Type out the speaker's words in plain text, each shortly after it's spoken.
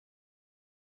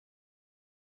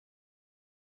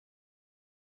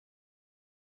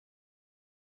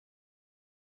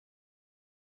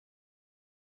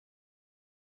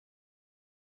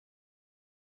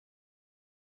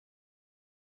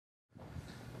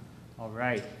All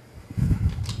right.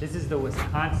 This is the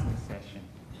Wisconsin session.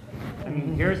 I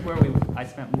mean, here's where I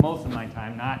spent most of my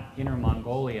time, not Inner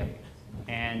Mongolia.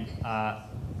 And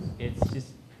it's just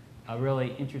a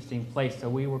really interesting place. So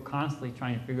we were constantly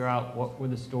trying to figure out what were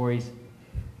the stories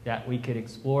that we could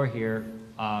explore here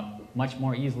much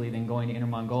more easily than going to Inner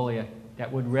Mongolia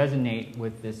that would resonate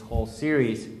with this whole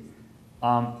series.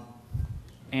 First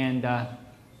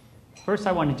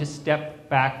I want to just step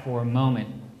back for a moment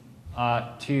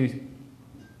to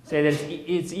say that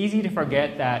it's easy to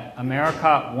forget that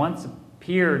America once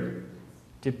appeared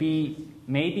to be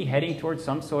maybe heading towards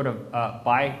some sort of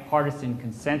bipartisan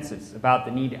consensus about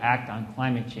the need to act on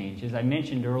climate change. As I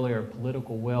mentioned earlier,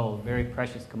 political will, a very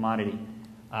precious commodity.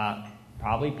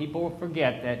 Probably people will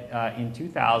forget that in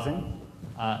 2000,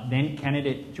 then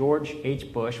candidate George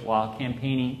H. Bush, while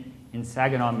campaigning in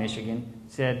Saginaw, Michigan,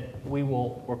 said we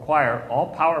will require all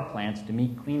power plants to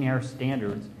meet clean air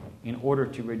standards in order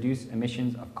to reduce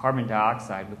emissions of carbon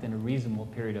dioxide within a reasonable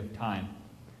period of time.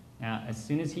 Now, as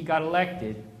soon as he got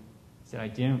elected, he said,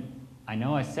 I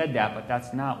know I said that, but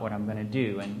that's not what I'm going to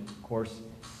do. And of course,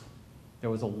 there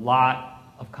was a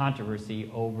lot of controversy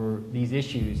over these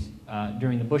issues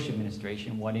during the Bush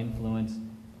administration, what influence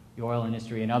the oil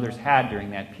industry and others had during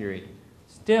that period.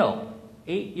 Still,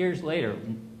 8 years later,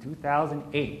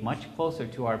 2008, much closer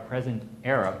to our present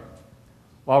era,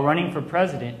 while running for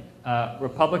president,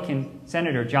 Republican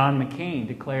Senator John McCain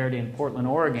declared in Portland,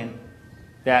 Oregon,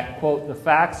 that, quote, the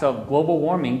facts of global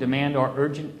warming demand our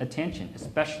urgent attention,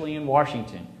 especially in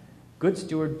Washington. Good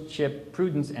stewardship,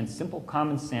 prudence, and simple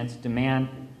common sense demand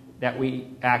that we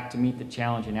act to meet the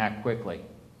challenge and act quickly.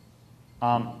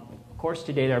 Of course,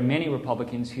 today there are many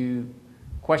Republicans who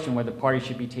question whether the party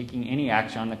should be taking any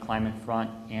action on the climate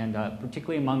front, and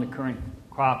particularly among the current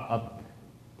crop of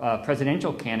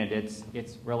presidential candidates,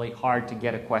 it's really hard to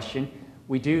get a question.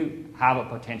 We do have a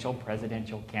potential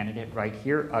presidential candidate right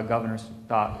here, Governor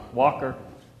Scott Walker.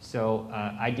 So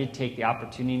I did take the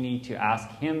opportunity to ask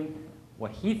him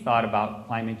what he thought about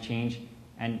climate change.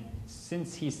 And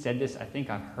since he said this, I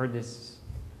think I've heard this,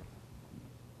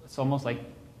 it's almost like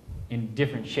in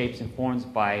different shapes and forms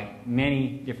by many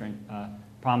different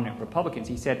prominent Republicans.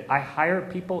 He said, I hire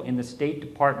people in the State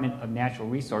Department of Natural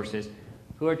Resources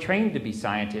who are trained to be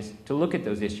scientists to look at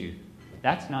those issues.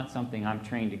 That's not something I'm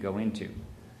trained to go into.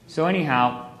 So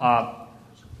anyhow,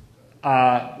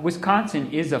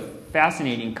 Wisconsin is a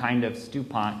fascinating kind of stew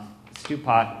pot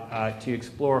to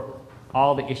explore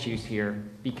all the issues here,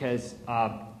 because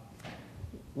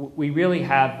we really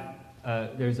have,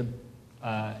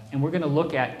 and we're going to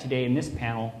look at today in this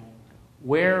panel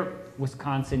where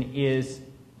Wisconsin is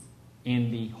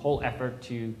in the whole effort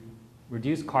to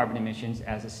reduce carbon emissions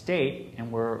as a state.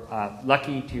 And we're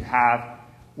lucky to have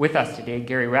with us today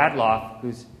Gary Radloff,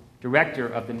 who's director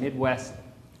of the Midwest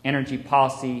Energy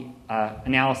Policy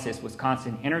Analysis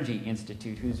Wisconsin Energy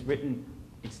Institute, who's written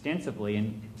extensively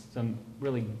in some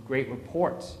really great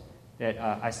reports that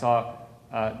I saw,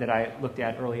 that I looked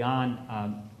at early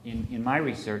on in my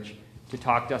research, to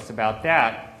talk to us about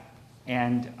that.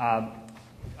 And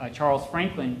Charles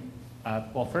Franklin,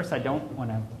 well, first I don't want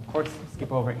to, of course,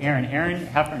 skip over Erin. Erin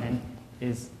Heffernan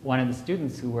is one of the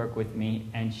students who work with me,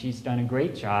 and she's done a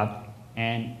great job,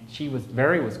 and she was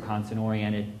very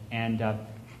Wisconsin-oriented. And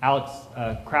Alex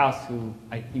Krause, who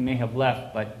he may have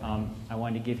left, but I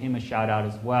wanted to give him a shout-out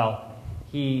as well.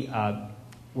 He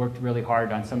worked really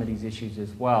hard on some of these issues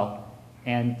as well.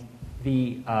 And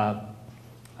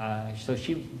so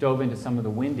she dove into some of the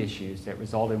wind issues that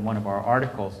resulted in one of our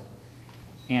articles.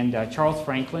 And Charles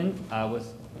Franklin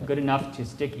was good enough to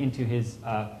stick into his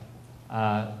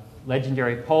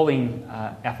legendary polling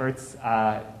efforts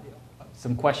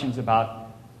some questions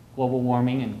about global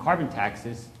warming and carbon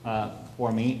taxes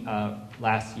for me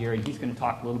last year, and he's going to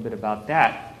talk a little bit about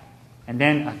that. And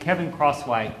then Kevin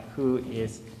Croswhite, who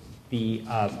is the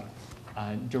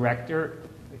director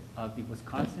of the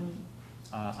Wisconsin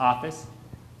office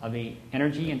of the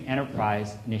Energy and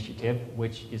Enterprise Initiative,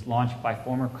 which is launched by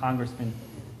former Congressman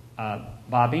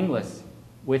Bob Inglis,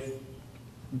 with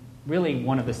really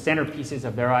one of the centerpieces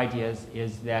of their ideas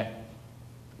is that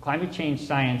climate change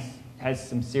science has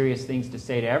some serious things to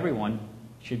say to everyone,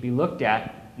 should be looked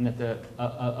at, and that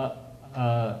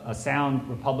a sound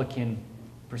Republican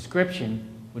prescription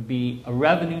would be a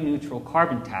revenue-neutral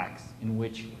carbon tax in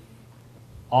which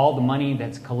all the money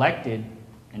that's collected,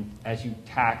 and as you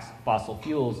tax fossil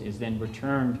fuels, is then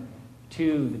returned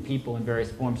to the people in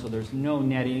various forms, so there's no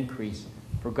net increase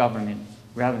for government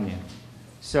revenue.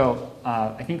 So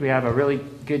I think we have a really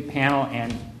good panel,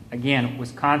 and again,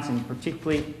 Wisconsin,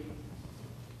 particularly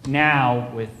now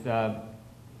with there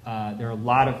are a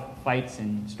lot of fights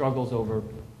and struggles over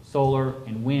solar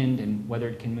and wind and whether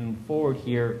it can move forward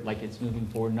here like it's moving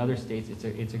forward in other states,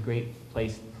 it's a great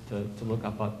place to look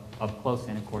up close.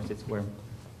 And of course, it's where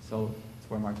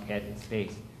Marquette is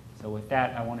based. So with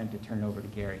that, I wanted to turn it over to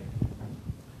Gary.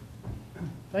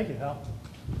 Thank you, Hal.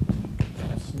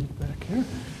 Sneak back here.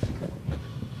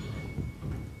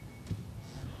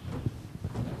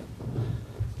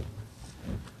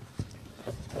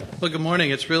 Well, good morning.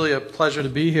 It's really a pleasure to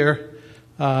be here.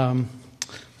 I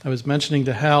was mentioning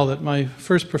to Hal that my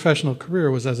first professional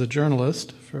career was as a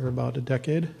journalist for about a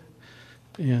decade.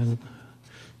 And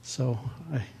so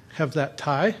I have that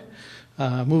tie.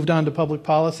 Moved on to public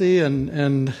policy,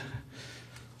 and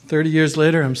 30 years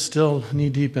later, I'm still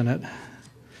knee-deep in it,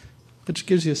 which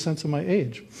gives you a sense of my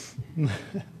age.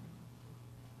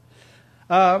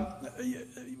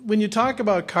 When you talk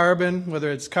about carbon,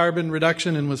 whether it's carbon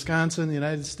reduction in Wisconsin, the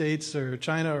United States, or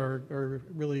China, or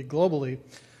really globally,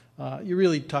 you're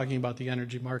really talking about the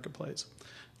energy marketplace.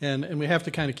 And we have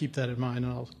to kind of keep that in mind.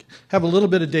 And I'll have a little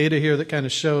bit of data here that kind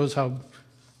of shows how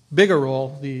big a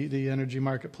role the energy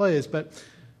market plays. But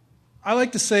I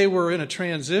like to say we're in a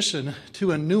transition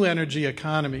to a new energy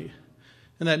economy.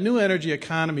 And that new energy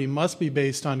economy must be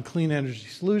based on clean energy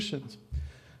solutions.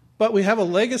 But we have a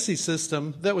legacy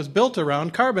system that was built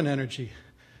around carbon energy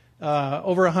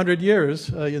over 100 years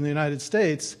in the United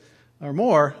States or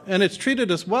more, and it's treated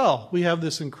us well. We have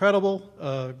this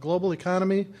incredible global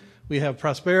economy. We have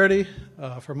prosperity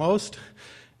for most,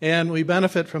 and we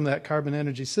benefit from that carbon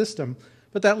energy system.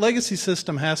 But that legacy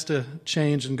system has to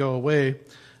change and go away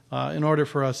in order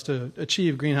for us to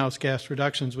achieve greenhouse gas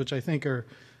reductions, which I think are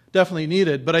definitely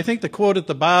needed. But I think the quote at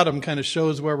the bottom kind of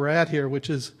shows where we're at here, which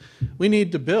is we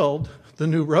need to build the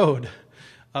new road.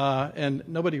 And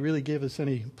nobody really gave us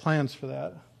any plans for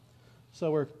that.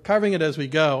 So we're carving it as we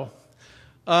go.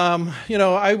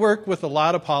 I work with a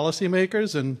lot of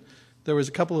policymakers, and there was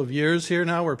a couple of years here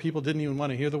now where people didn't even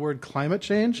want to hear the word climate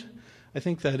change. I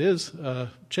think that is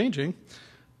changing.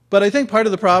 But I think part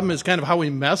of the problem is kind of how we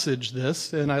message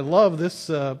this. And I love this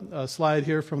slide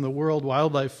here from the World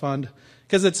Wildlife Fund,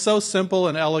 because it's so simple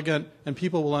and elegant, and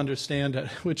people will understand it,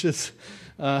 which is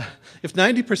if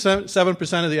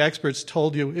 97% of the experts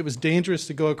told you it was dangerous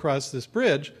to go across this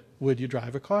bridge, would you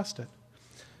drive across it?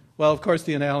 Well, of course,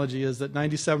 the analogy is that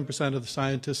 97% of the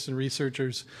scientists and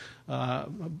researchers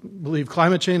believe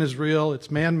climate change is real,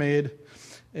 it's man-made,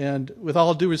 and with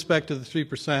all due respect to the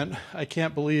 3%, I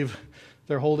can't believe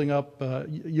they're holding up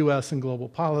U.S. and global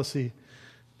policy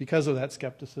because of that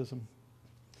skepticism.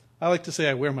 I like to say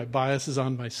I wear my biases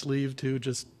on my sleeve, too,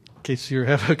 just in case you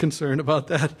have a concern about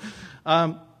that.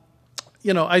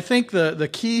 I think the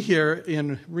key here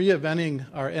in reinventing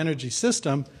our energy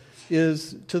system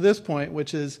is to this point,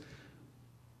 which is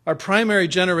our primary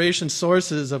generation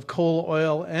sources of coal,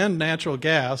 oil, and natural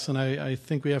gas, and I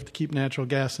think we have to keep natural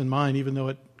gas in mind, even though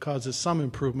it causes some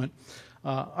improvement,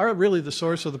 are really the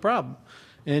source of the problem.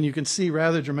 And you can see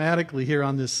rather dramatically here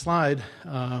on this slide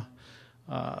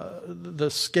the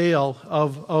scale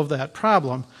of that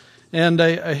problem. And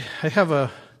I have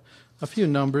a few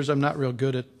numbers. I'm not real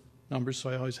good at numbers,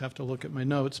 so I always have to look at my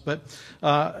notes. But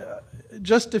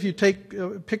just if you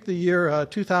pick the year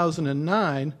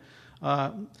 2009,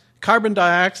 carbon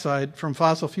dioxide from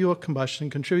fossil fuel combustion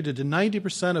contributed to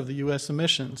 90% of the U.S.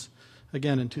 emissions,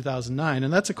 again in 2009,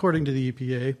 and that's according to the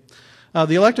EPA.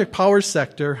 The electric power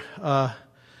sector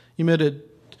emitted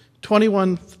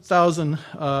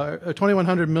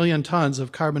 2,100 million tons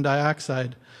of carbon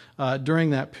dioxide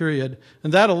during that period,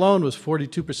 and that alone was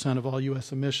 42% of all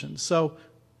U.S. emissions. So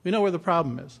we know where the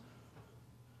problem is.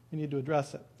 We need to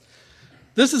address it.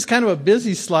 This is kind of a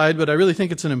busy slide, but I really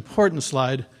think it's an important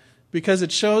slide because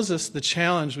it shows us the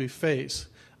challenge we face.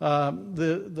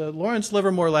 The Lawrence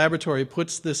Livermore Laboratory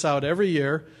puts this out every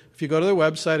year. If you go to their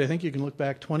website, I think you can look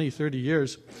back 20, 30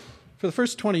 years. For the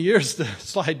first 20 years, the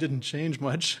slide didn't change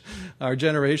much. Our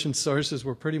generation sources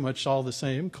were pretty much all the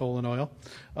same, coal and oil.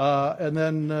 And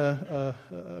then a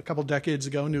couple decades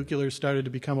ago, nuclear started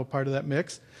to become a part of that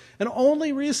mix. And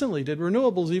only recently did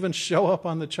renewables even show up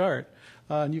on the chart.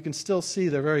 And you can still see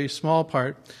the very small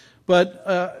part. But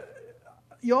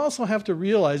you also have to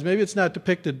realize, maybe it's not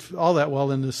depicted all that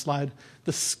well in this slide,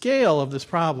 the scale of this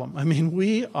problem. I mean,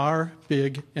 we are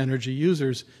big energy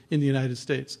users in the United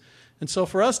States. And so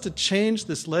for us to change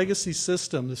this legacy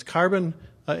system, this carbon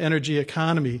energy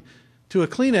economy, to a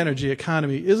clean energy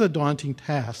economy is a daunting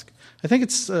task. I think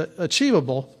it's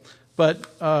achievable, but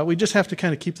we just have to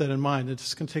kind of keep that in mind.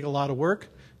 It's going to take a lot of work.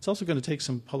 It's also going to take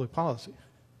some public policy.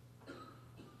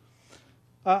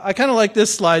 I kind of like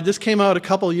this slide. This came out a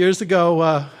couple years ago,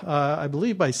 I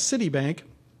believe, by Citibank.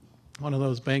 one of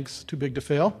those banks too big to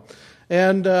fail.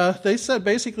 And they said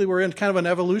basically we're in kind of an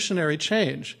evolutionary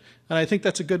change. And I think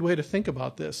that's a good way to think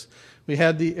about this. We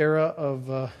had the era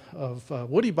of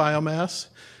woody biomass.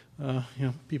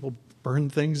 People burn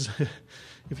things,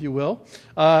 if you will.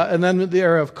 And then the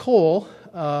era of coal.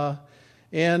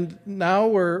 And now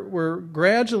we're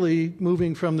gradually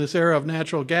moving from this era of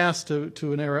natural gas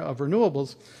to an era of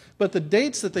renewables. But the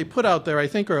dates that they put out there, I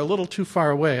think, are a little too far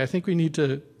away. I think we need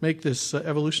to make this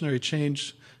evolutionary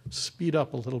change speed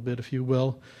up a little bit, if you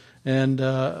will. And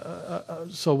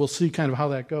so we'll see kind of how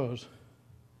that goes.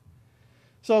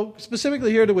 So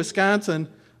specifically here to Wisconsin,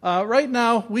 right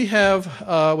now we have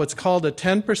what's called a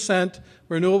 10%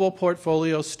 renewable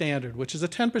portfolio standard, which is a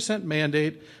 10%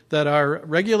 mandate that our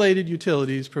regulated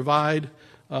utilities provide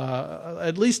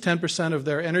at least 10% of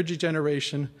their energy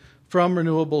generation from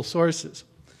renewable sources.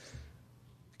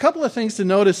 A couple of things to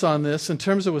notice on this in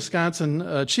terms of Wisconsin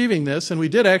achieving this, and we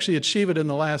did actually achieve it in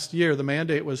the last year. The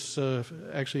mandate was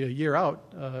actually a year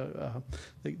out.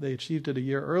 They achieved it a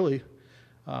year early,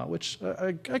 which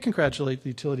I congratulate the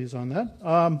utilities on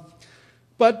that.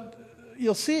 But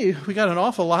you'll see we got an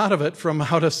awful lot of it from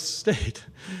out of state.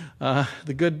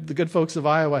 The good folks of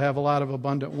Iowa have a lot of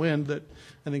abundant wind that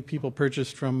I think people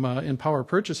purchased from in power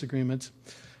purchase agreements.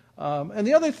 And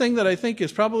the other thing that I think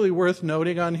is probably worth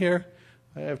noting on here,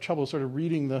 I have trouble sort of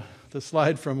reading the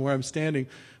slide from where I'm standing,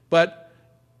 but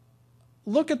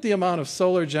look at the amount of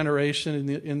solar generation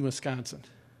in Wisconsin.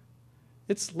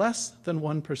 It's less than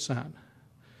 1%.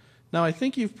 Now, I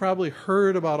think you've probably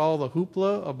heard about all the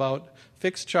hoopla about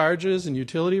fixed charges and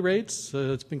utility rates.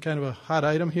 It's been kind of a hot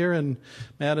item here in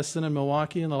Madison and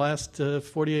Milwaukee in the last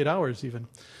 48 hours even,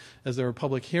 as there were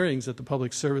public hearings at the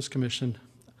Public Service Commission.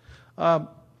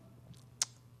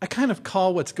 I kind of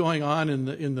call what's going on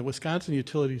in the Wisconsin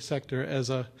utility sector as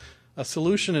a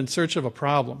solution in search of a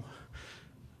problem.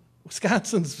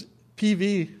 Wisconsin's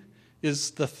PV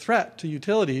is the threat to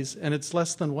utilities, and it's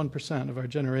less than 1% of our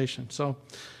generation. So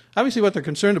obviously what they're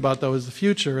concerned about, though, is the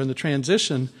future and the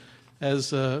transition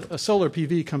as a solar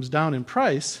PV comes down in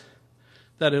price,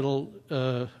 that it'll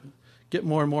get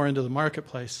more and more into the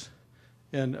marketplace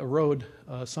and erode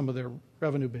some of their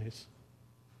revenue base.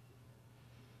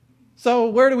 So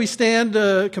where do we stand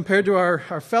compared to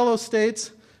our fellow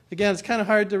states? Again, it's kind of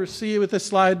hard to see with this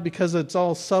slide because it's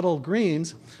all subtle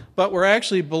greens, but we're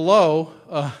actually below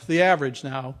the average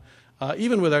now,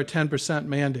 even with our 10%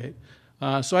 mandate.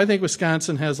 So I think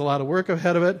Wisconsin has a lot of work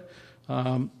ahead of it.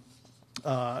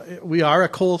 We are a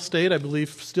coal state. I believe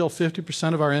still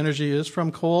 50% of our energy is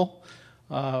from coal,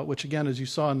 which again, as you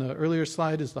saw in the earlier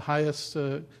slide, is the highest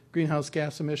greenhouse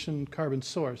gas emission carbon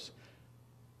source.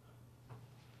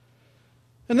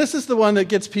 And this is the one that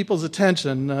gets people's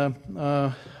attention.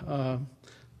 There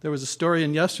was a story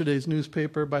in yesterday's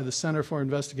newspaper by the Center for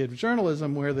Investigative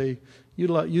Journalism where they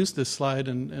used this slide,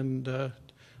 and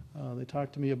they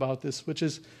talked to me about this, which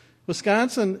is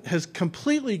Wisconsin has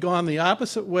completely gone the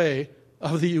opposite way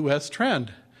of the U.S.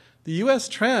 trend. The U.S.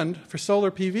 trend for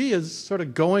solar PV is sort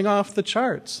of going off the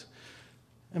charts.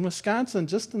 And Wisconsin,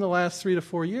 just in the last 3 to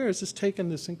 4 years, has taken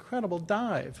this incredible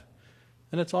dive.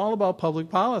 And it's all about public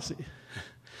policy.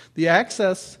 The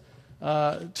access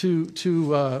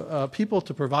to people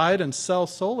to provide and sell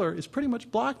solar is pretty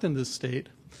much blocked in this state.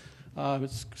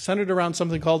 It's centered around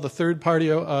something called the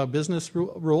third-party business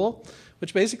rule,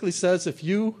 which basically says if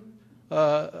you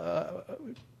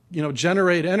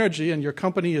generate energy and your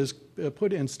company is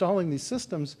installing these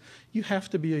systems, you have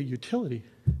to be a utility.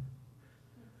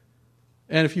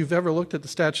 And if you've ever looked at the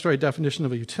statutory definition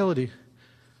of a utility,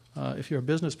 if you're a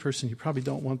business person, you probably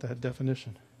don't want that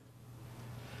definition.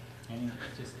 And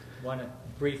just one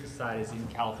brief aside is in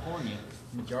California,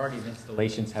 the majority of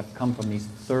installations have come from these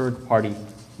third-party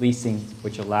leasing,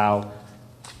 which allow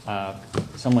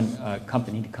a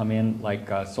company to come in like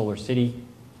Solar City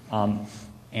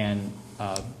and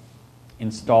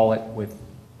install it with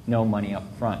no money up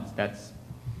front.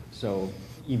 So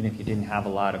even if you didn't have a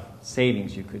lot of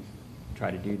savings, you could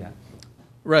try to do that.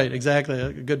 Right, exactly.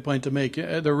 A good point to make.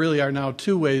 There really are now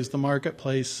two ways the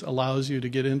marketplace allows you to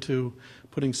get into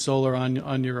putting solar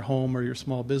on your home or your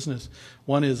small business.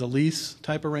 One is a lease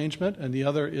type arrangement, and the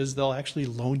other is they'll actually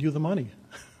loan you the money.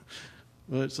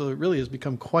 So it really has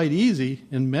become quite easy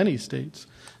in many states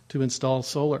to install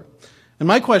solar. And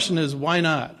my question is, why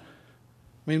not?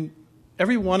 I mean,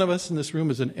 every one of us in this room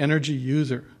is an energy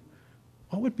user.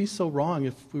 What would be so wrong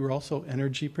if we were also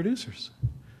energy producers?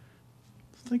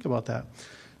 Think about that.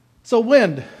 So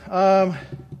wind.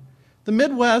 The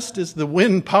Midwest is the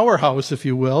wind powerhouse, if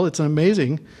you will. It's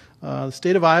amazing. The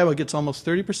state of Iowa gets almost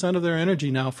 30% of their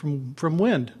energy now from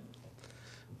wind.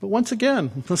 But once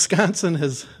again, Wisconsin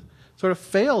has sort of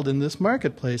failed in this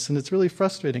marketplace, and it's really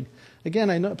frustrating. Again,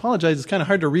 I apologize, it's kind of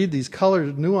hard to read these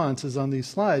colored nuances on these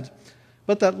slides,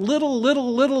 but that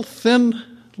little thin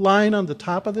line on the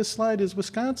top of this slide is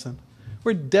Wisconsin.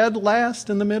 We're dead last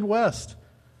in the Midwest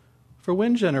for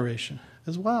wind generation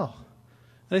as well.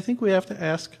 And I think we have to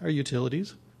ask our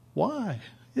utilities, why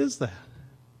is that?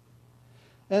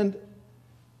 And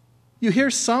you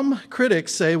hear some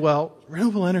critics say, well,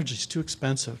 renewable energy is too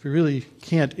expensive. We really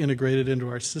can't integrate it into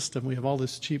our system. We have all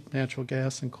this cheap natural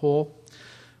gas and coal.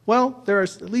 Well, there are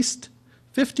at least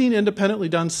 15 independently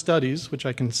done studies, which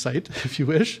I can cite if you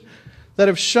wish, that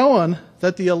have shown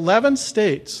that the 11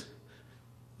 states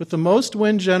with the most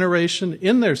wind generation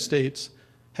in their states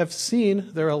have seen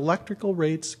their electrical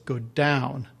rates go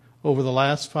down over the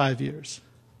last 5 years.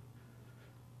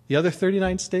 The other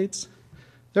 39 states,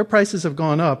 their prices have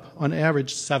gone up on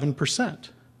average 7%.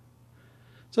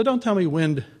 So don't tell me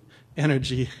wind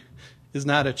energy is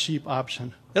not a cheap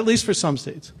option, at least for some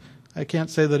states. I can't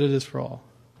say that it is for all.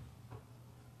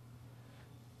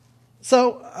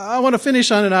 So I want to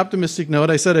finish on an optimistic note.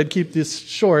 I said I'd keep this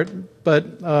short,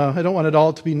 but I don't want it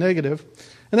all to be negative.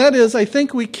 And that is, I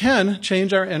think we can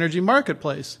change our energy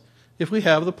marketplace if we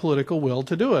have the political will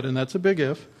to do it, and that's a big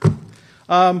if.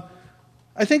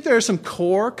 I think there are some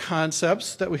core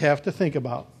concepts that we have to think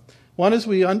about. One is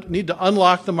we need to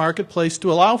unlock the marketplace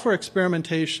to allow for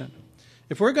experimentation.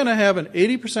 If we're going to have an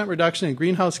 80% reduction in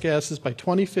greenhouse gases by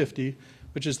 2050,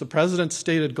 which is the president's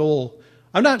stated goal,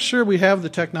 I'm not sure we have the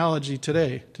technology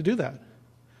today to do that.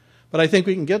 But I think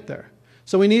we can get there.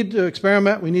 So we need to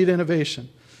experiment, we need innovation.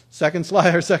 Second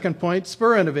slide, or second point,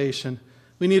 spur innovation.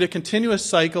 We need a continuous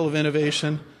cycle of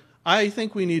innovation. I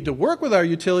think we need to work with our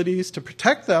utilities to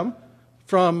protect them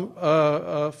from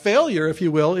failure, if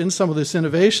you will, in some of this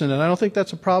innovation. And I don't think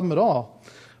that's a problem at all.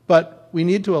 But we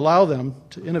need to allow them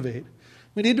to innovate.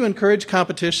 We need to encourage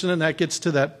competition, and that gets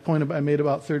to that point I made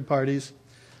about third parties.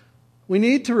 We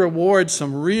need to reward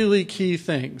some really key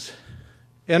things.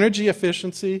 Energy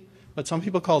efficiency, what some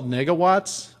people call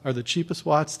negawatts, are the cheapest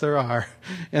watts there are.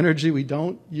 Energy we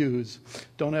don't use,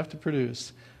 don't have to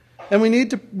produce. And we need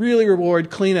to really reward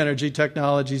clean energy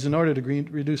technologies in order to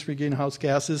reduce greenhouse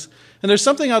gases. And there's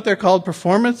something out there called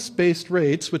performance-based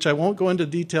rates, which I won't go into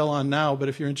detail on now, but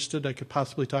if you're interested, I could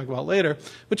possibly talk about later,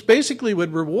 which basically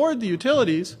would reward the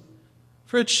utilities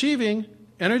for achieving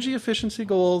energy efficiency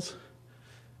goals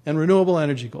and renewable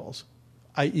energy goals,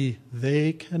 i.e.,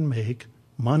 they can make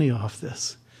money off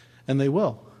this, and they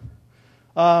will.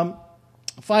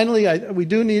 Finally, we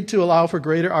do need to allow for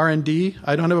greater R&D.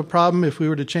 I don't have a problem if we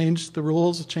were to change the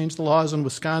rules, change the laws in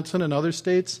Wisconsin and other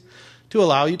states to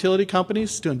allow utility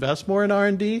companies to invest more in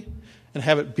R&D and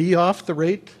have it be off the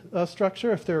rate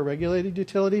structure if they're a regulated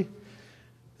utility.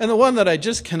 And the one that I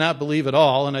just cannot believe at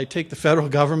all, and I take the federal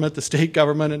government, the state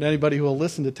government, and anybody who will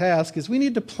listen to task, is we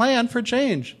need to plan for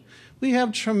change. We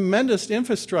have tremendous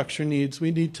infrastructure needs we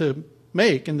need to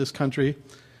make in this country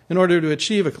in order to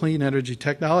achieve a clean energy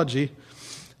technology.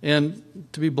 And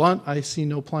to be blunt, I see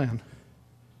no plan.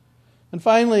 And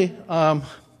finally, I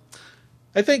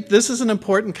think this is an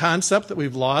important concept that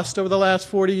we've lost over the last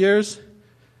 40 years.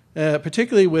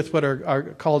 Particularly with what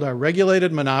are called our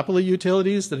regulated monopoly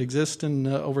utilities that exist in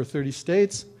over 30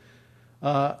 states,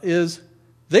 is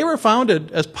they were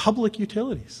founded as public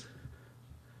utilities.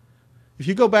 If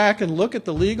you go back and look at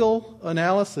the legal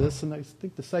analysis, and I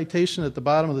think the citation at the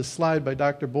bottom of this slide by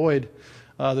Dr. Boyd,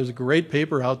 there's a great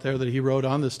paper out there that he wrote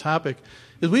on this topic,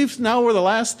 is we've now over the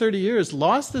last 30 years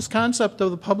lost this concept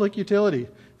of the public utility,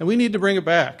 and we need to bring it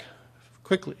back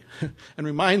quickly and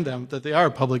remind them that they are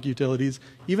public utilities,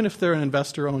 even if they're an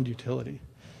investor-owned utility.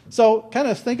 So kind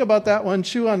of think about that one,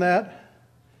 chew on that.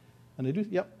 And I do,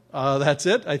 yep, that's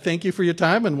it. I thank you for your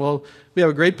time, and we have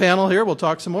a great panel here. We'll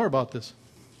talk some more about this.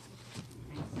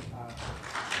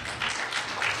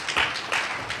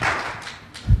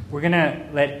 We're going to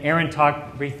let Erin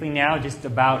talk briefly now just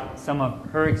about some of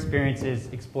her experiences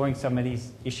exploring some of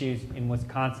these issues in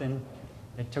Wisconsin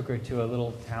that took her to a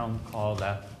little town called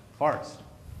Forest.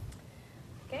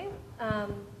 Okay,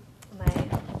 am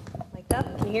I mic'd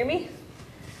up? Can you hear me?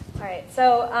 All right,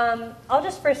 so I'll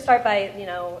just first start by,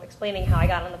 explaining how I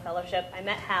got on the fellowship. I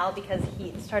met Hal because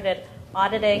he started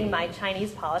auditing my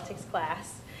Chinese politics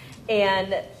class,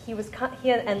 and he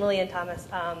and Lillian Thomas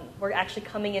were actually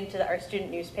coming into our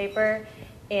student newspaper,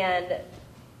 and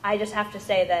I just have to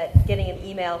say that getting an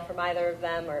email from either of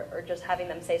them or just having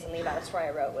them say something about a story I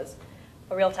wrote was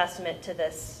a real testament to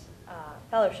this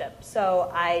fellowship. So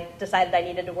I decided I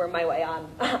needed to worm my way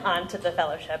onto the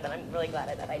fellowship, and I'm really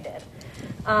glad that I did.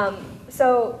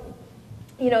 So,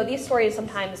 these stories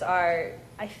sometimes are,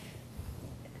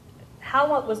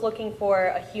 Hal was looking for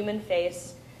a human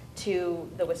face to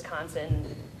the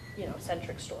Wisconsin,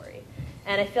 centric story.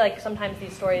 And I feel like sometimes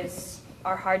these stories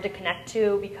are hard to connect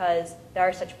to because there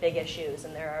are such big issues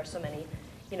and there are so many,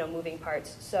 moving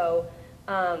parts. So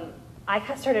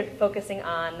I started focusing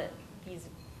on these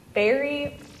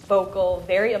very vocal,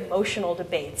 very emotional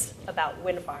debates about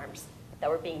wind farms that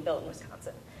were being built in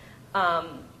Wisconsin.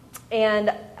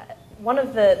 And one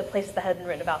of the places that had been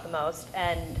written about the most,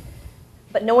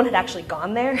 but no one had actually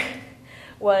gone there,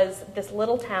 was this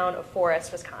little town of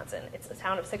Forest, Wisconsin. It's a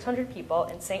town of 600 people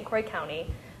in St. Croix County,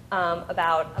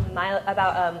 about an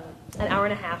hour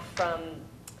and a half from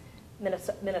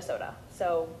Minnesota,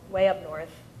 so way up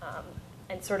north,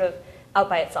 and sort of out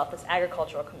by itself, this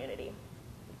agricultural community.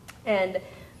 And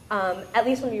at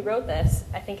least when we wrote this,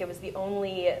 I think it was the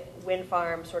only wind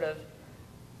farm sort of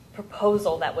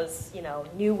proposal that was,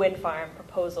 new wind farm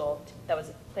proposal that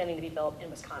was planning to be built in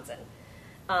Wisconsin.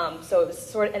 So it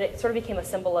was it sort of became a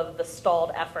symbol of the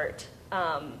stalled effort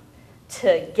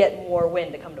to get more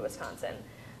wind to come to Wisconsin.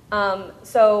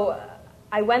 So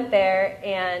I went there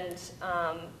and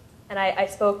I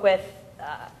spoke with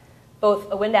both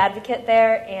a wind advocate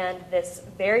there and this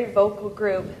very vocal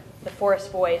group, the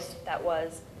Forest Voice, that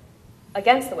was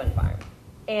against the wind farm.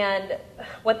 And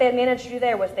what they had managed to do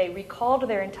there was they recalled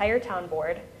their entire town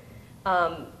board,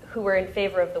 who were in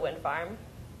favor of the wind farm,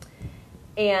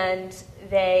 and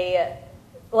they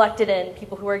elected in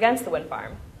people who were against the wind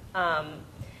farm.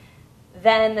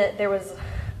 Then there was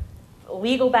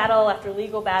legal battle after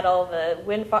legal battle. The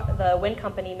wind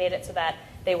company made it so that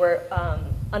they were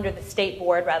under the state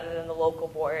board rather than the local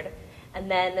board.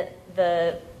 And then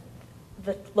the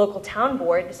local town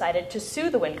board decided to sue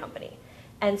the wind company.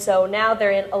 And so now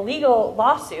they're in a legal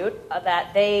lawsuit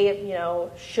that they,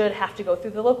 should have to go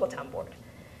through the local town board.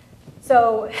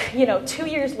 So, 2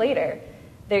 years later,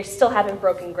 they still haven't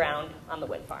broken ground on the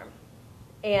wind farm.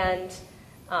 And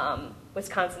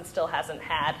Wisconsin still hasn't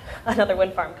had another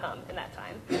wind farm come in that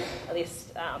time, at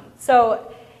least.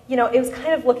 So, it was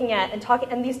kind of looking at and talking,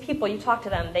 and these people, you talk to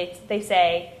them, they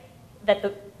say that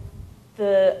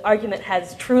the argument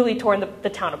has truly torn the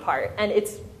town apart, and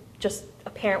it's just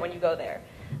apparent when you go there.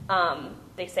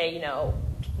 They say,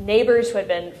 neighbors who had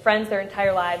been friends their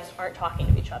entire lives aren't talking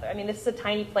to each other. I mean, this is a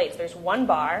tiny place. There's one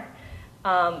bar,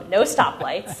 no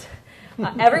stoplights.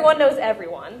 Everyone knows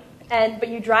everyone. But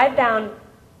you drive down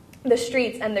the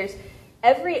streets, and there's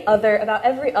about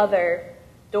every other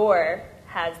door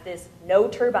has this no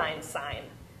turbine sign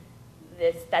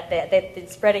that they've been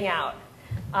spreading out.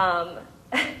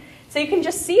 So you can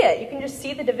just see it. You can just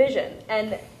see the division.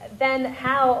 And then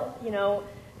Hal,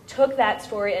 took that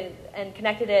story and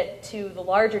connected it to the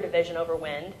larger division over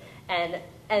wind and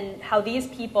how these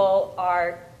people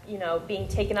are, being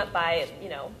taken up by,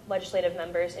 legislative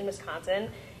members in Wisconsin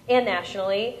and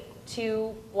nationally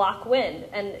to block wind.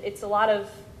 And it's a lot of,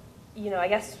 I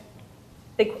guess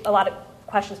a lot of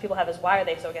questions people have is why are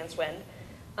they so against wind?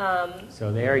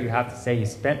 So there you have to say you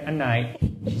spent a night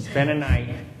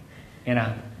in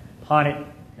a haunted,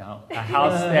 a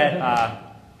house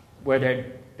that where there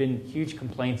had been huge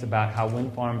complaints about how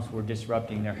wind farms were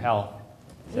disrupting their health.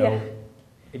 So yeah.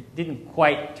 It didn't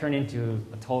quite turn into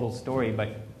a total story, but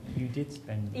you did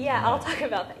spend. Yeah, I'll talk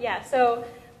about that. Yeah, so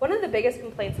one of the biggest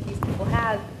complaints that these people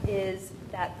have is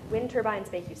that wind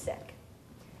turbines make you sick.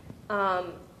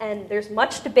 And there's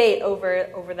much debate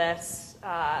over this,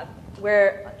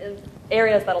 where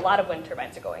areas that a lot of wind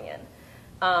turbines are going in.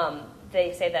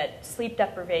 They say that sleep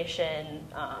deprivation,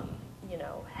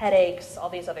 headaches, all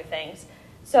these other things.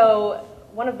 So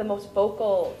one of the most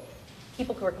vocal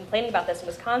people who are complaining about this in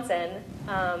Wisconsin,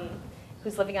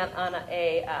 who's living on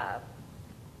a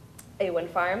wind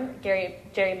farm,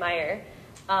 Jerry Meyer,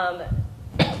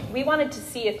 we wanted to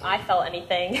see if I felt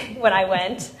anything when I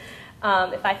went,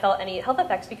 if I felt any health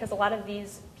effects, because a lot of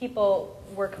these people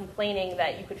were complaining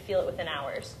that you could feel it within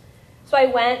hours. So I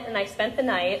went and I spent the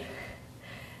night.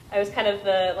 I was kind of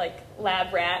the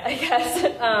lab rat, I guess,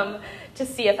 to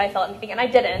see if I felt anything, and I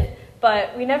didn't.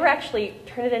 But we never actually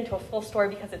turned it into a full story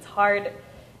because it's hard.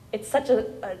 It's such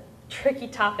a tricky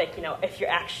topic, if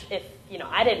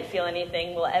I didn't feel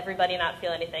anything, will everybody not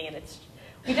feel anything? And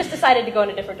we just decided to go in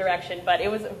a different direction. But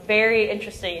it was a very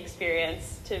interesting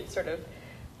experience to sort of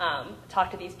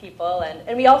talk to these people,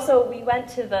 and we went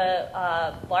to the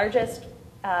largest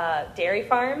dairy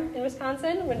farm in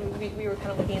Wisconsin when we were kind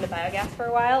of looking into biogas for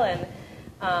a while, and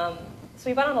so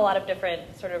we went on a lot of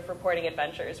different sort of reporting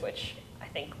adventures, which I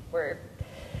think were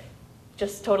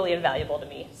just totally invaluable to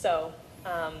me. So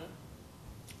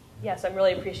so I'm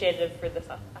really appreciative for this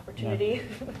opportunity.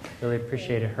 Yeah. Really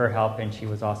appreciated her help, and she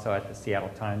was also at the Seattle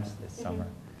Times this summer.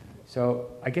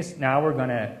 So I guess now we're going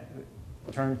to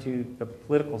turn to the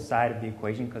political side of the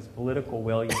equation, because political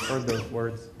will, you've heard those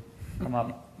words come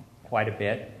up quite a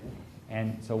bit.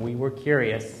 And so we were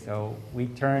curious, so we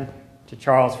turned to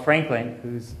Charles Franklin,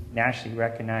 who's nationally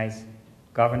recognized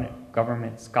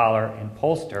government scholar and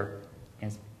pollster,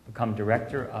 and has become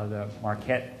director of the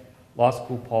Marquette Law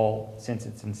School Poll since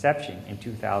its inception in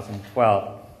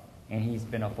 2012. And he's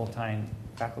been a full-time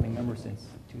faculty member since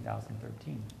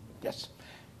 2013. Yes.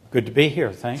 Good to be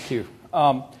here. Thank you.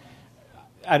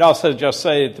 I'd also just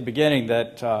say at the beginning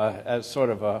that as sort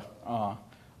of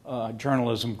a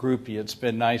journalism groupie, it's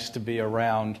been nice to be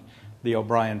around the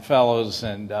O'Brien Fellows,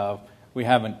 and we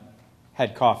haven't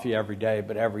had coffee every day,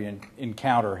 but every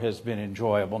encounter has been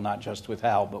enjoyable, not just with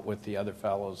Hal, but with the other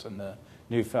fellows and the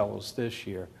new fellows this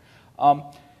year.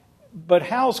 But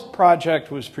Hal's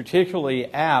project was particularly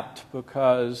apt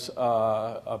because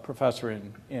a professor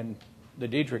in the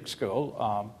Diedrich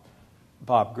School,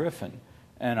 Bob Griffin,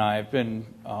 and I have been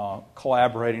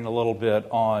collaborating a little bit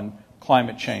on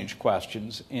climate change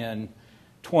questions. In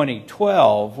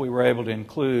 2012, we were able to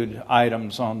include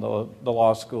items on the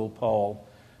law school poll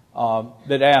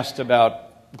that asked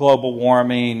about global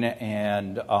warming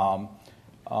and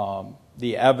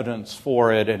the evidence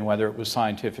for it and whether it was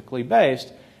scientifically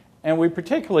based. And we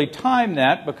particularly timed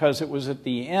that because it was at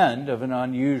the end of an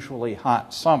unusually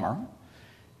hot summer.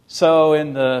 So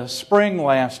in the spring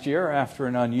last year, after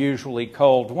an unusually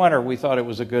cold winter, we thought it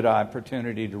was a good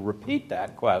opportunity to repeat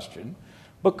that question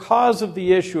because of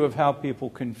the issue of how people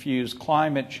confuse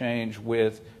climate change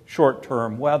with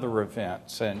short-term weather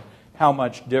events and how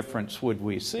much difference would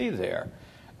we see there.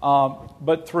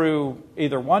 But through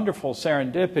either wonderful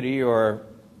serendipity or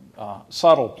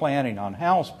subtle planning on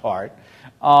Hal's part,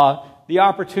 the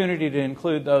opportunity to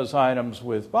include those items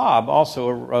with Bob also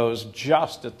arose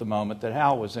just at the moment that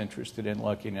Hal was interested in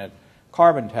looking at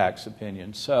carbon tax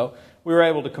opinions. So we were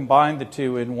able to combine the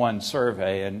two in one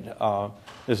survey, and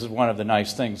this is one of the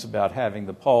nice things about having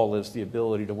the poll is the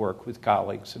ability to work with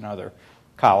colleagues in other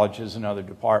colleges and other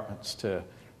departments to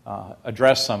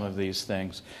address some of these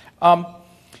things.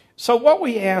 So what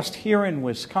we asked here in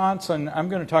Wisconsin, I'm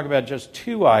going to talk about just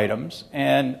two items,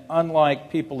 and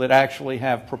unlike people that actually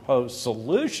have proposed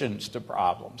solutions to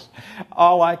problems,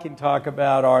 all I can talk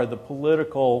about are the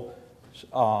political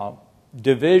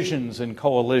divisions and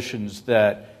coalitions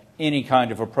that any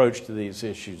kind of approach to these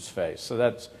issues face. So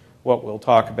that's what we'll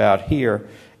talk about here.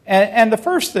 And the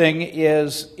first thing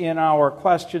is in our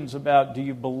questions about do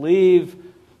you believe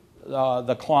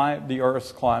the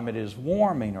Earth's climate is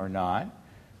warming or not,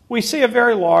 we see a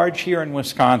very large here in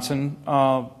Wisconsin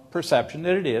perception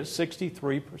that it is.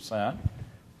 63%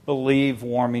 believe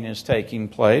warming is taking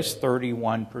place.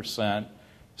 31%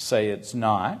 say it's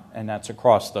not, and that's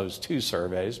across those two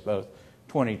surveys, both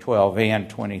 2012 and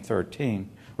 2013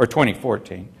 or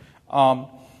 2014.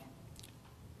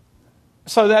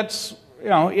 So that's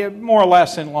more or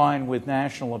less in line with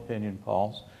national opinion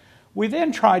polls. We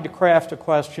then tried to craft a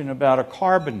question about a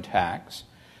carbon tax.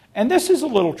 And this is a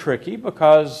little tricky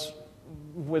because,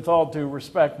 with all due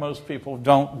respect, most people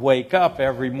don't wake up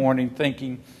every morning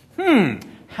thinking,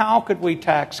 how could we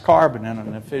tax carbon in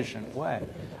an efficient way?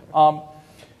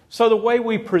 So the way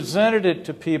we presented it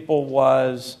to people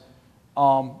was,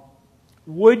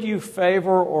 would you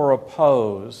favor or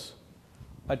oppose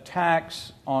a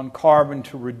tax on carbon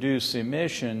to reduce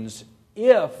emissions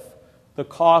if the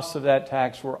costs of that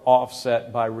tax were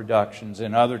offset by reductions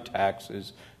in other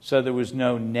taxes, so there was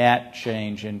no net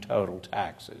change in total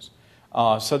taxes.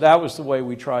 So that was the way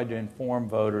we tried to inform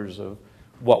voters of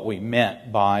what we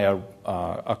meant by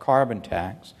a carbon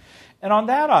tax. And on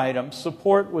that item,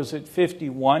 support was at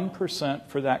 51%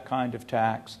 for that kind of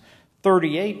tax,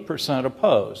 38%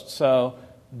 opposed. So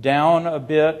down a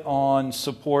bit on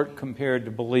support compared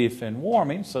to belief in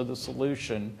warming, so the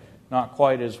solution not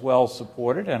quite as well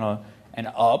supported, and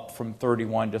up from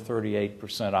 31 to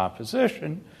 38%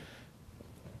 opposition.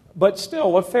 But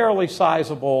still a fairly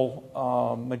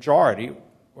sizable majority,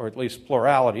 or at least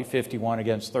plurality, 51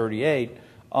 against 38,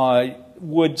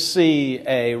 would see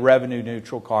a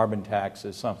revenue-neutral carbon tax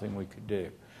as something we could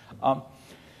do.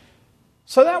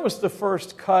 So that was the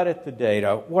first cut at the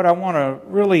data. What I want to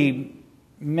really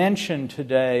mention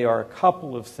today are a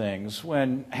couple of things.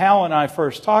 When Hal and I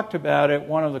first talked about it,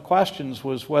 one of the questions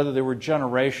was whether there were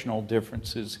generational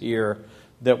differences here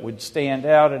that would stand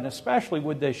out, and especially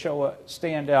would they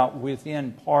stand out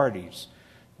within parties?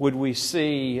 Would we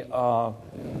see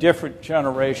different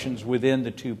generations within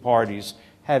the two parties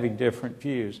having different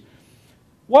views?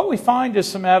 What we find is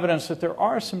some evidence that there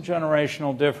are some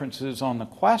generational differences on the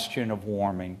question of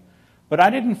warming, But I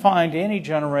didn't find any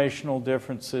generational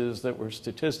differences that were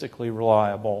statistically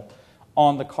reliable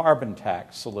on the carbon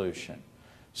tax solution.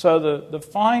 So the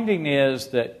finding is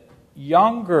that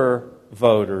younger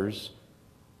voters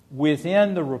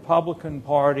within the Republican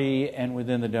Party and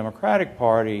within the Democratic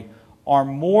Party are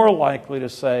more likely to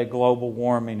say global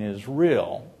warming is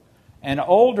real, and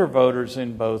older voters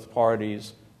in both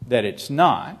parties that it's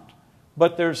not.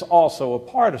 But there's also a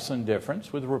partisan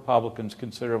difference, with Republicans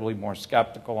considerably more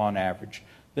skeptical on average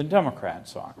than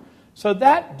Democrats are. So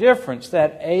that difference,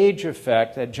 that age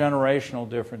effect, that generational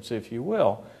difference, if you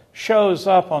will, shows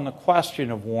up on the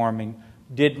question of warming,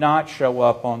 did not show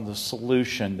up on the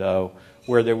solution, though,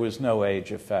 where there was no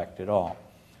age effect at all.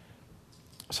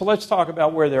 So let's talk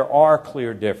about where there are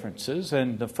clear differences,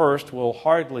 and the first will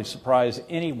hardly surprise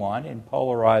anyone in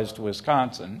polarized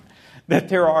Wisconsin, that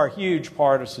there are huge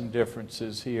partisan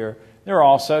differences here. There are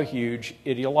also huge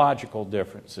ideological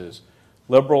differences.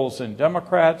 Liberals and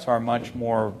Democrats are much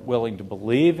more willing to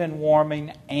believe in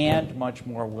warming and much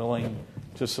more willing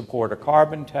to support a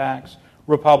carbon tax.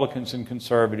 Republicans and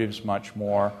conservatives much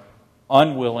more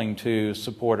unwilling to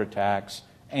support a tax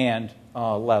and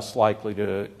less likely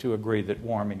to agree that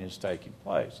warming is taking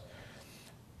place.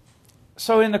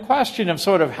 So in the question of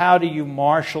sort of how do you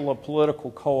marshal a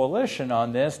political coalition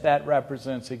on this, that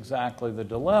represents exactly the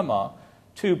dilemma.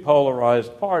 Two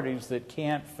polarized parties that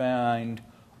can't find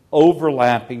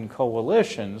overlapping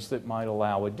coalitions that might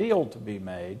allow a deal to be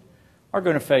made are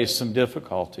going to face some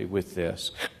difficulty with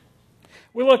this.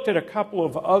 We looked at a couple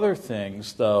of other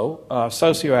things, though,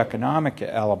 socioeconomic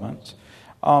elements,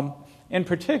 in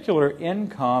particular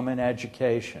income and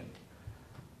education.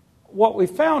 What we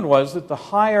found was that the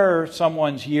higher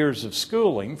someone's years of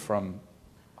schooling, from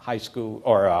high school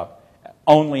or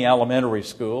only elementary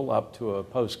school up to a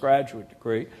postgraduate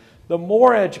degree, the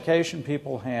more education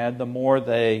people had, the more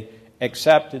they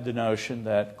accepted the notion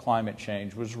that climate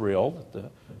change was real, that the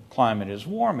climate is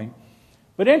warming.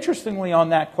 But interestingly, on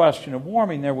that question of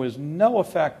warming, there was no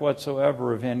effect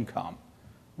whatsoever of income.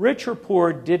 Rich or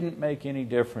poor didn't make any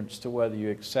difference to whether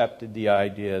you accepted the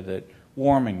idea that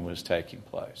warming was taking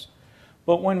place.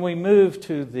 But when we move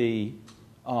to the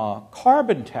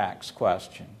carbon tax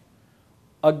question,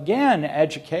 again,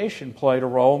 education played a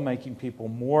role making people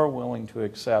more willing to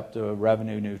accept a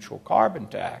revenue-neutral carbon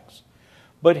tax.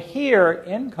 But here,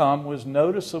 income was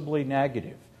noticeably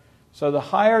negative. So the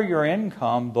higher your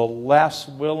income, the less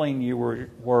willing you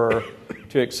were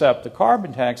to accept the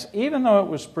carbon tax, even though it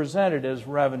was presented as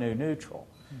revenue-neutral.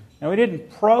 Now, we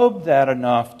didn't probe that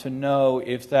enough to know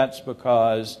if that's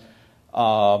because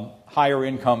higher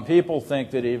income people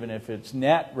think that even if it's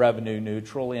net revenue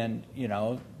neutral, and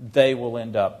they will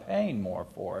end up paying more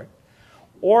for it,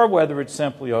 or whether it's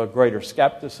simply a greater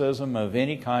skepticism of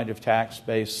any kind of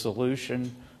tax-based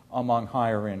solution among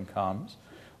higher incomes.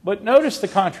 But notice the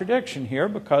contradiction here,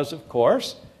 because of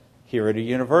course, here at a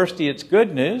university, it's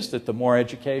good news that the more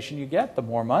education you get, the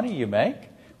more money you make.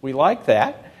 We like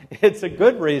that. It's a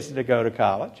good reason to go to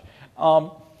college.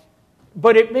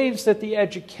 But it means that the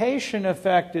education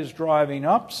effect is driving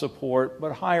up support,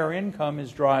 but higher income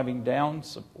is driving down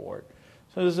support.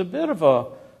 So there's a bit of a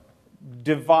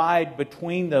divide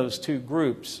between those two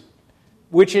groups,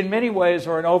 which in many ways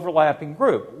are an overlapping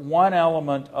group. One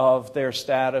element of their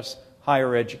status,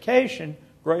 higher education,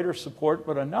 greater support,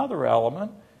 but another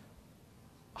element,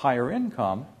 higher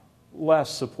income,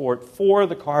 less support for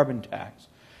the carbon tax.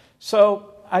 So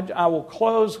I will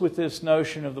close with this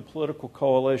notion of the political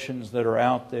coalitions that are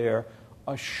out there,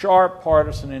 a sharp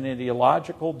partisan and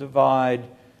ideological divide,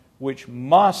 which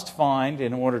must find,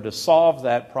 in order to solve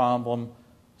that problem,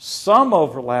 some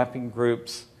overlapping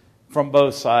groups from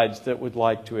both sides that would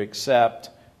like to accept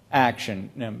action.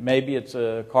 Now, maybe it's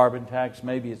a carbon tax,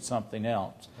 maybe it's something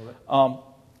else.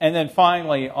 And then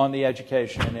finally, on the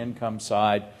education and income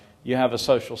side, you have a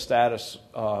social status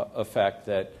effect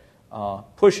that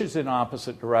pushes in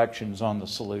opposite directions on the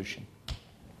solution.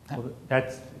 Well,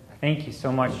 thank you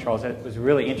so much, Charles. That was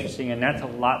really interesting, and that's a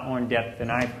lot more in depth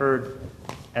than I've heard.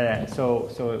 So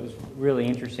it was really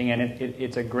interesting, and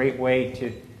it's a great way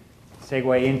to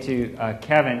segue into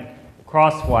Kevin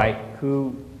Croswhite,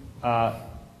 who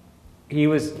he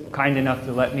was kind enough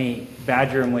to let me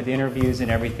badger him with interviews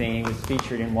and everything. He was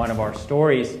featured in one of our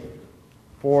stories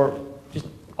for just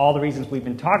all the reasons we've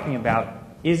been talking about.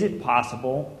 Is it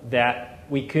possible that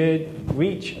we could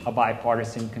reach a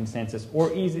bipartisan consensus, or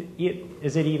is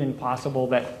it even possible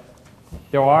that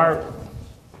there are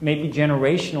maybe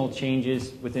generational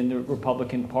changes within the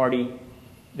Republican Party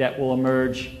that will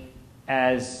emerge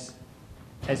as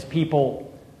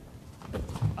people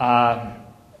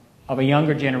of a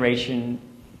younger generation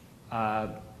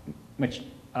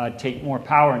take more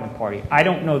power in the party? I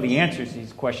don't know the answers to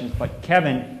these questions, but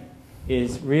Kevin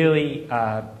is really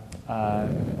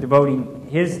devoting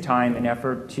his time and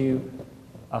effort to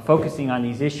focusing on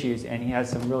these issues, and he has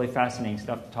some really fascinating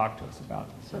stuff to talk to us about.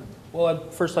 So. Well,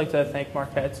 I'd first like to thank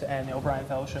Marquette and the O'Brien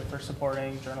Fellowship for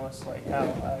supporting journalists like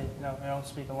Hal. I don't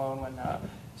speak alone when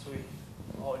so we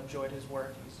all enjoyed his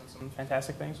work. He's done some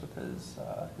fantastic things with his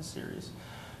series.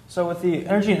 So with the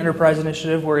Energy and Enterprise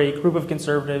Initiative, we're a group of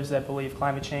conservatives that believe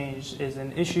climate change is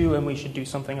an issue and we should do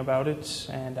something about it.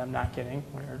 And I'm not kidding,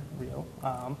 we're real.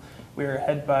 We're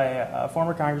headed by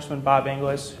former Congressman Bob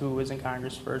Inglis, who was in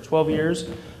Congress for 12 years,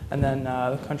 and then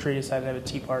the country decided to have a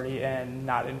Tea Party and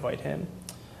not invite him.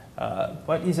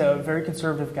 But he's a very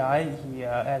conservative guy. He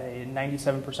had a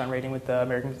 97% rating with the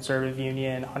American Conservative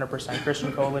Union, 100%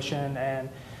 Christian Coalition, and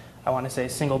I want to say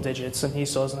single digits, and he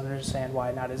still doesn't understand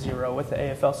why not a 0 with the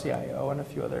AFL-CIO and a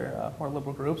few other more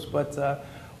liberal groups. But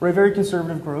we're a very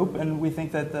conservative group, and we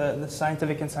think that the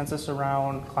scientific consensus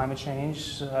around climate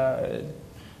change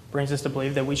brings us to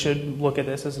believe that we should look at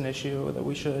this as an issue that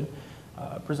we should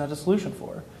present a solution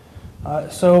for.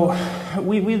 So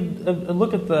we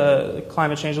look at the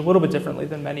climate change a little bit differently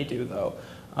than many do, though.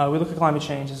 We look at climate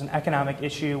change as an economic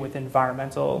issue with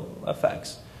environmental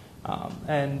effects.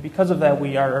 And because of that,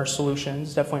 our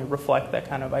solutions definitely reflect that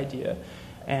kind of idea.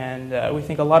 And we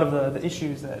think a lot of the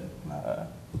issues that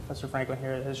Professor Franklin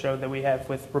here has showed that we have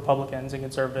with Republicans and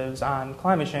conservatives on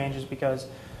climate change is because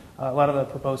a lot of the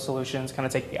proposed solutions kind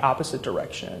of take the opposite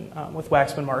direction. With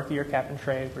Waxman-Markey or cap and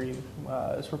trade, where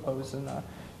was proposed a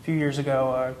few years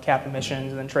ago, cap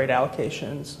emissions and then trade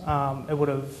allocations, it would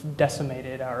have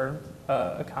decimated our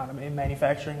economy.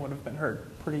 Manufacturing would have been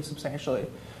hurt pretty substantially.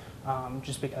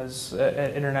 Just because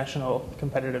international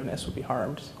competitiveness would be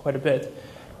harmed quite a bit.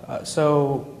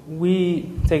 So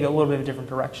we take a little bit of a different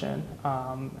direction,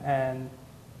 and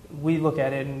we look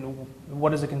at it and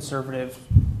what does a conservative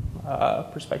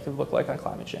perspective look like on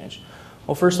climate change?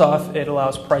 Well, first off, it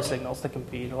allows price signals to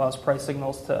compete. It allows price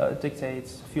signals to dictate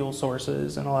fuel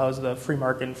sources and allows the free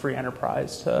market and free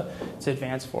enterprise to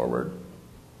advance forward.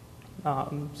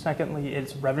 Secondly,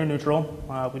 it's revenue neutral.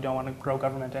 We don't want to grow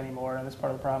government anymore, and that's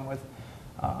part of the problem with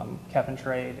cap and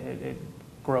trade. It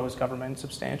grows government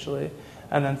substantially.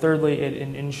 And then thirdly, it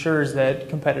ensures that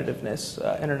competitiveness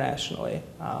internationally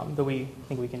that we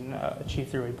think we can achieve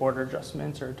through a border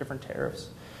adjustment or different tariffs.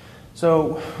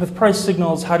 So with price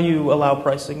signals, how do you allow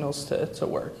price signals to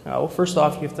work? Well, first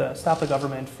off, you have to stop the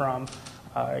government from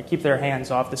keep their hands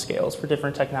off the scales for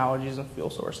different technologies and fuel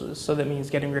sources. So that means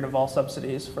getting rid of all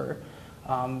subsidies for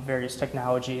various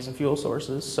technologies and fuel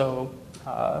sources. So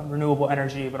renewable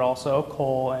energy, but also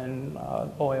coal and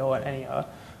oil and any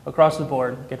across the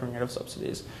board, getting rid of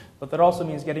subsidies. But that also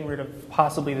means getting rid of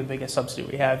possibly the biggest subsidy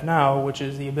we have now, which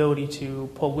is the ability to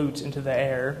pollute into the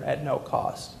air at no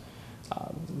cost.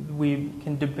 We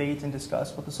can debate and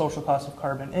discuss what the social cost of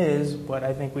carbon is, but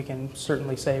I think we can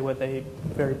certainly say with a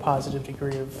very positive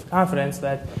degree of confidence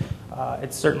that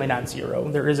it's certainly not zero.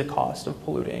 There is a cost of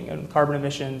polluting, and carbon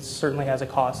emissions certainly has a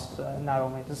cost not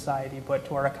only to society but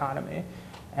to our economy.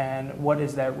 And what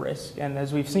is that risk? And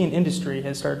as we've seen, industry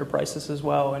has started to price this as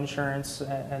well. Insurance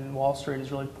and Wall Street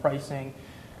is really pricing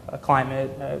carbon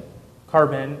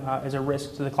as a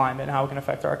risk to the climate and how it can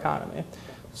affect our economy.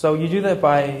 So you do that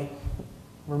by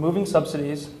removing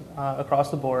subsidies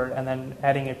across the board and then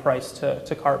adding a price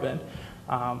to carbon,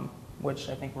 which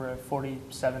I think we're at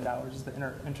 $47 is the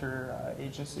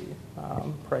interagency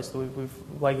price that we've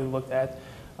likely looked at.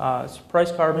 So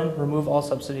price carbon, remove all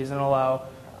subsidies, and allow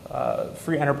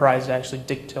free enterprise to actually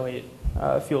dictate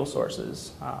fuel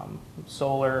sources.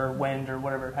 Solar, wind, or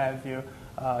whatever have you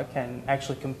can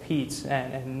actually compete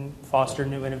and foster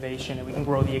new innovation, and we can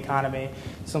grow the economy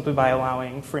simply by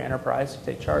allowing free enterprise to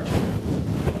take charge.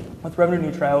 With revenue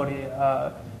neutrality,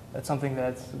 that's something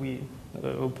that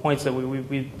points that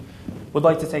we would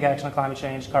like to take action on climate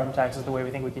change. Carbon tax is the way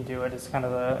we think we can do it. It's kind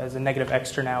of as a negative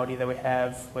externality that we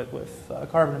have with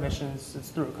carbon emissions. It's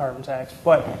through a carbon tax.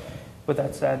 But with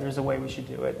that said, there's a way we should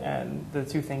do it. And the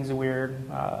two things that we're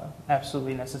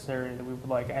absolutely necessary that we would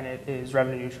like, and it is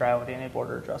revenue neutrality and a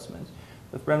border adjustment.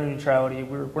 With revenue neutrality,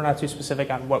 we're not too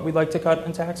specific on what we'd like to cut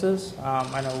in taxes.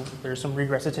 I know there's some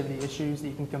regressivity issues that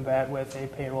you can combat with a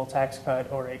payroll tax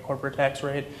cut or a corporate tax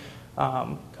rate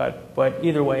cut. But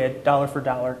either way, a dollar for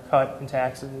dollar cut in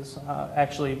taxes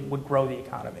actually would grow the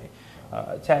economy.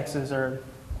 Taxes are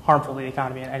harmful to the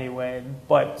economy in any way,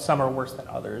 but some are worse than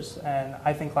others. And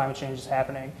I think climate change is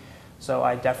happening. So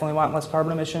I definitely want less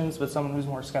carbon emissions, but someone who's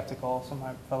more skeptical, some of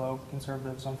my fellow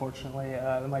conservatives, unfortunately,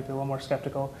 that might be a little more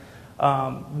skeptical,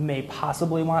 may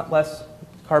possibly want less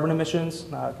carbon emissions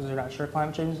because they're not sure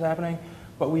climate change is happening.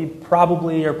 But we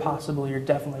probably or possibly or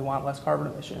definitely want less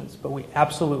carbon emissions, but we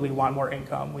absolutely want more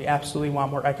income. We absolutely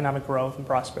want more economic growth and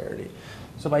prosperity.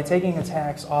 So by taking a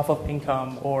tax off of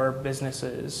income or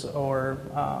businesses or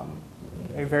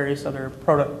various other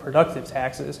productive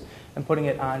taxes and putting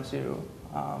it onto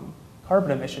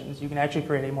carbon emissions, you can actually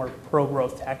create a more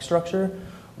pro-growth tax structure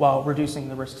while reducing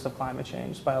the risks of climate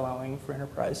change by allowing free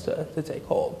enterprise to take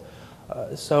hold.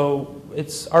 So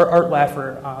it's Art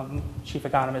Laffer, chief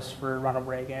economist for Ronald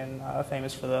Reagan,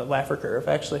 famous for the Laffer curve,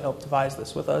 actually helped devise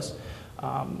this with us.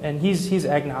 And he's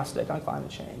agnostic on climate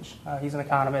change. He's an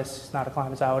economist, he's not a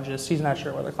climatologist. He's not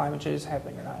sure whether climate change is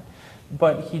happening or not.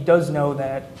 But he does know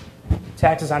that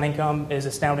taxes on income is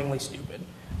astoundingly stupid.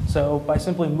 So by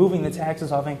simply moving the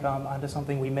taxes off income onto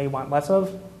something we may want less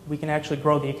of, we can actually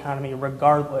grow the economy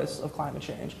regardless of climate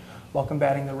change while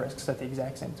combating the risks at the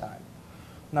exact same time.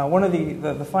 Now, one of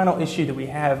the final issue that we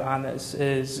have on this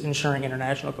is ensuring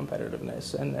international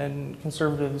competitiveness, and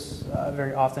conservatives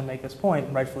very often make this point,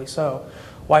 and rightfully so.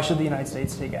 Why should the United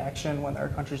States take action when there are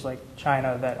countries like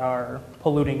China that are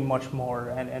polluting much more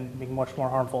and being much more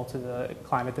harmful to the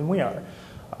climate than we are?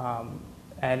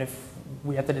 And if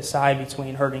we have to decide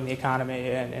between hurting the economy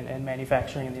and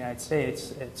manufacturing in the United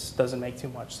States, it doesn't make too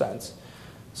much sense.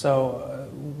 So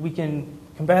we can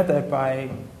combat that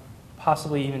by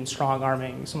possibly even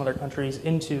strong-arming some other countries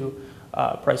into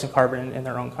pricing carbon in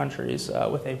their own countries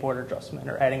with a border adjustment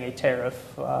or adding a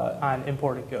tariff on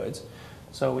imported goods.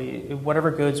 So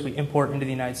whatever goods we import into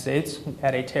the United States,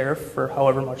 add a tariff for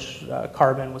however much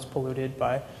carbon was polluted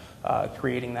by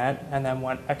creating that, and then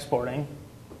when exporting,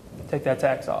 take that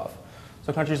tax off.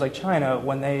 So countries like China,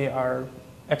 when they are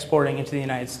exporting into the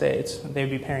United States, they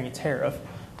would be paying a tariff.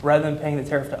 Rather than paying the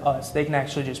tariff to us, they can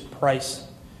actually just price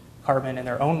carbon in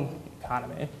their own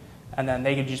economy, and then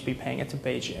they could just be paying it to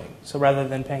Beijing. So rather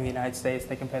than paying the United States,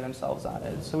 they can pay themselves on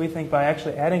it. So we think by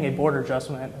actually adding a border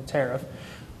adjustment, a tariff,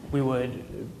 we would,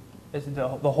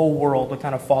 the whole world would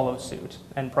kind of follow suit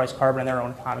and price carbon in their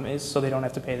own economies so they don't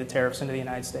have to pay the tariffs into the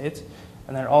United States.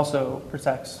 And then it also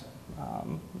protects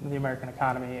the American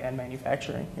economy and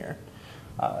manufacturing here.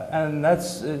 And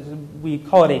we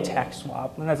call it a tax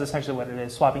swap, and that's essentially what it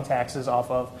is, swapping taxes off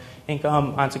of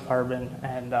income onto carbon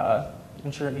and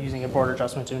using a border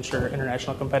adjustment to ensure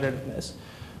international competitiveness.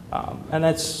 And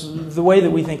that's the way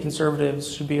that we think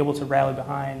conservatives should be able to rally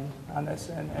behind on this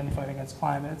and fight against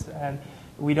climate. And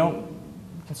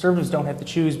conservatives don't have to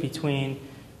choose between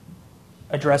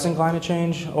addressing climate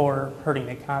change or hurting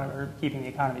the economy or keeping the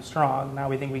economy strong. Now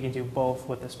we think we can do both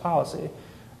with this policy.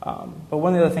 But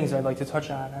one of the other things I'd like to touch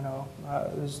on, I know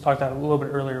it was talked about a little bit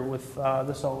earlier with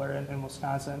the solar in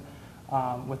Wisconsin,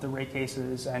 with the rate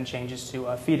cases and changes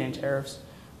to feed-in tariffs.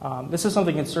 This is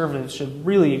something conservatives should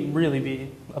really, really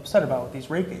be upset about with these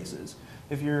rate cases.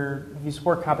 If you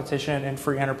support competition and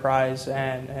free enterprise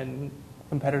and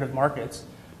competitive markets,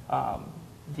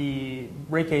 the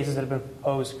rate cases that have been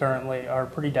proposed currently are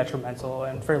pretty detrimental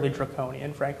and fairly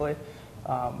draconian, frankly.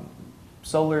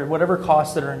 Solar, whatever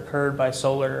costs that are incurred by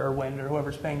solar or wind or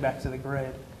whoever's paying back to the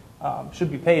grid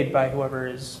should be paid by whoever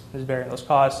is bearing those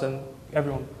costs, and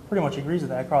everyone pretty much agrees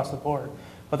with that across the board.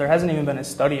 But there hasn't even been a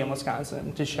study in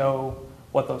Wisconsin to show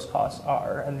what those costs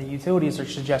are, and the utilities are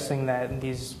suggesting that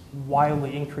these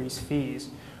wildly increased fees,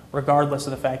 regardless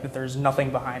of the fact that there's nothing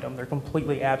behind them, they're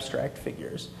completely abstract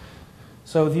figures.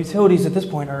 So the utilities at this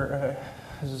point are,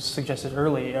 as suggested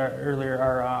earlier,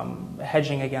 are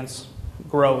hedging against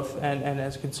growth, and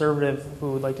as a conservative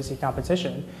who would like to see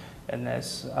competition in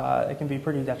this, it can be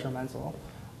pretty detrimental.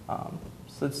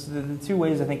 So it's the two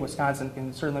ways I think Wisconsin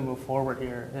can certainly move forward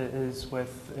here is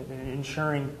with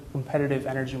ensuring competitive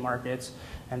energy markets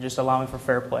and just allowing for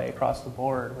fair play across the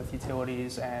board with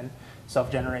utilities and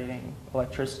self-generating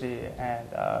electricity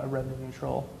and a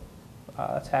revenue-neutral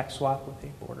tax swap with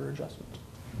a border adjustment.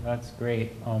 That's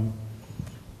great.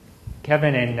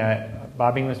 Kevin and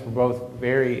Bob Inglis were both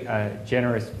very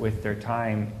generous with their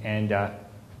time, and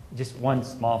just one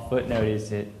small footnote is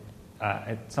that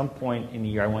at some point in the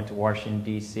year I went to Washington,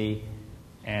 D.C.,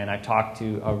 and I talked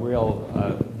to a real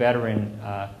veteran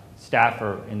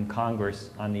staffer in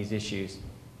Congress on these issues,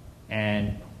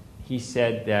 and he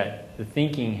said that the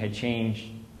thinking had changed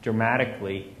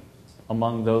dramatically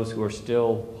among those who are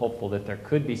still hopeful that there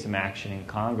could be some action in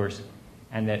Congress,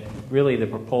 and that really the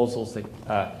proposals that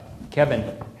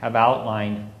Kevin have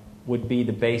outlined would be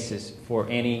the basis for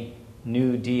any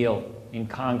new deal in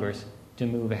Congress to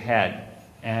move ahead.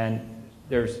 And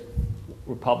there's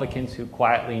Republicans who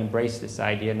quietly embrace this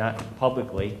idea, not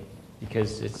publicly,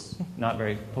 because it's not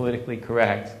very politically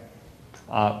correct,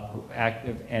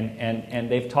 and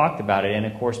they've talked about it. And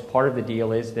of course, part of the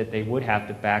deal is that they would have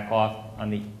to back off on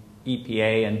the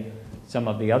EPA and some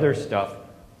of the other stuff.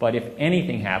 But if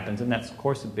anything happens, and that's of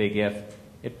course a big if,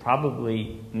 it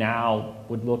probably now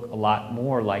would look a lot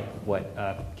more like what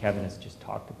Kevin has just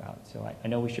talked about. So I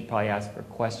know we should probably ask for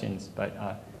questions,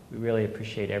 but we really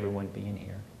appreciate everyone being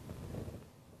here.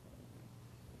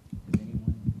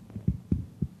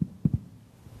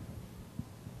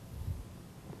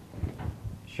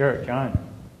 Sure, John.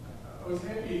 I was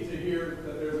happy to hear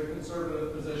that there's a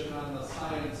conservative position on the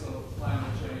science of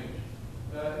climate change.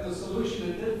 In the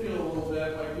solution, it did feel a little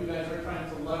bit like you guys are trying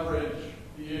to leverage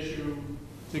the issue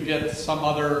to get some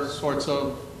other sorts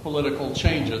of political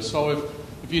changes. So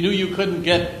if you knew you couldn't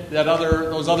get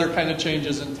those other kind of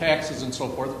changes in taxes and so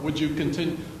forth, would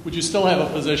you still have a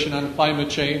position on climate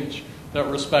change that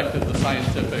respected the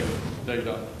scientific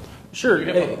data? Sure.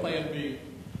 Do you have a plan B?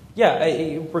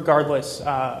 Yeah, regardless,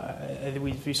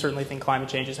 we certainly think climate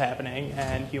change is happening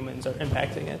and humans are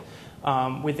impacting it.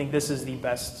 We think this is the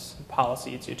best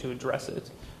policy to address it.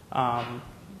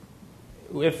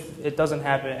 If it doesn't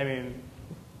happen, I mean,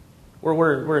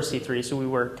 we're a C3, so we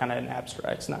work kind of in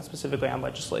abstracts, not specifically on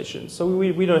legislation. So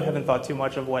we haven't thought too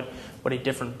much of what a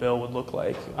different bill would look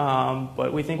like.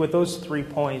 But we think with those 3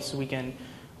 points, we can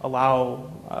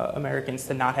allow Americans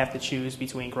to not have to choose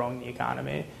between growing the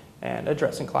economy and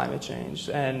addressing climate change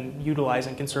and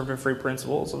utilizing conservative free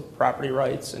principles of property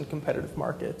rights and competitive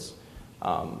markets.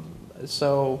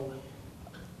 So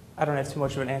I don't have too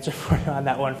much of an answer for you on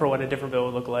that one for what a different bill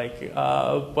would look like.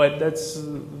 But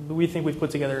we think we've put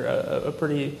together a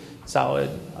pretty solid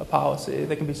policy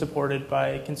that can be supported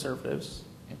by conservatives.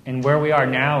 And where we are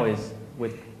now is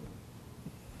with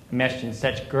meshed in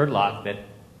such gridlock that,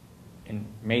 and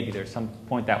maybe there's some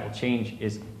point that will change,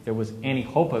 is if there was any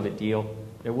hope of a deal,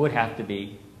 there would have to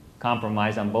be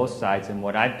compromise on both sides. And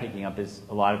what I'm picking up is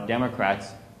a lot of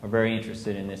Democrats are very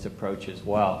interested in this approach as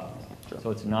well. Sure.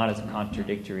 So it's not as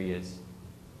contradictory as,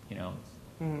 you know.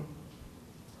 Mm-hmm.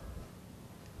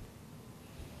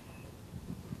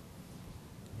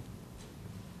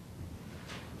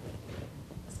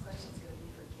 This question's going to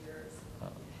be for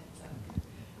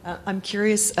Kira. I'm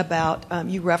curious about,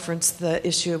 you referenced the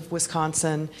issue of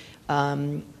Wisconsin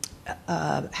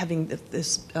having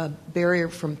this barrier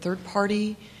from third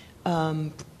party.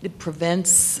 It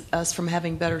prevents us from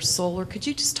having better solar. Could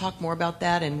you just talk more about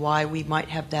that and why we might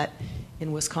have that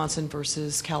in Wisconsin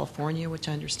versus California, which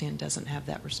I understand doesn't have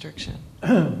that restriction?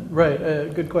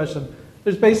 Right, good question.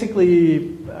 There's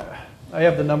basically, I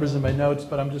have the numbers in my notes,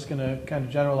 but I'm just going to kind of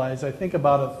generalize. I think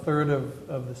about a third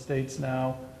of the states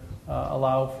now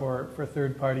allow for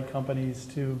third-party companies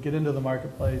to get into the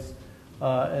marketplace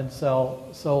and sell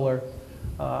solar.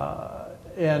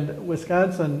 And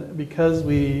Wisconsin, because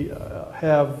we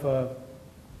have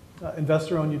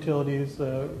investor-owned utilities,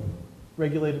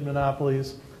 regulated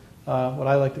monopolies, what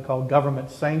I like to call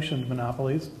government-sanctioned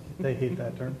monopolies, they hate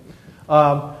that term,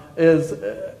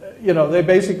 they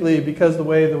basically, because the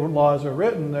way the laws are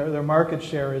written, their market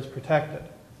share is protected.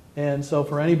 And so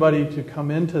for anybody to come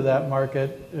into that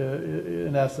market,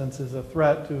 in essence, is a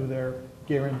threat to their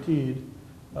guaranteed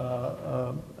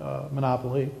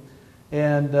monopoly.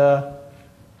 And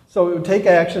so it would take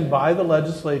action by the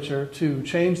legislature to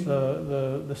change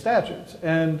the statutes.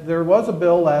 And there was a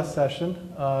bill last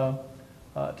session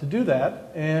to do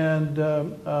that. And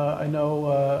I know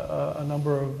a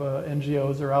number of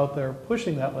NGOs are out there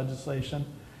pushing that legislation.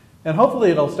 And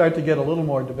hopefully it'll start to get a little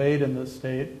more debate in this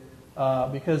state.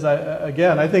 Because,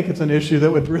 I think it's an issue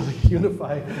that would really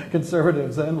unify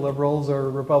conservatives and liberals or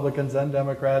Republicans and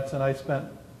Democrats. And I spent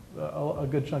a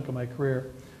good chunk of my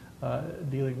career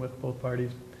dealing with both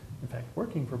parties, in fact,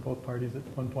 working for both parties at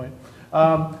one point,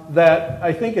 that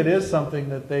I think it is something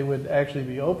that they would actually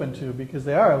be open to, because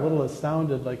they are a little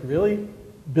astounded, like, really?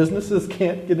 Businesses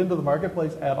can't get into the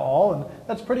marketplace at all? And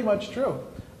that's pretty much true.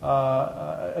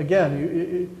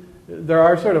 There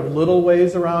are sort of little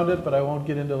ways around it, but I won't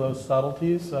get into those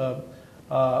subtleties.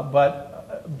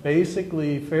 But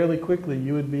basically, fairly quickly,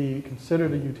 you would be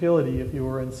considered a utility if you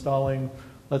were installing,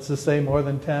 let's just say, more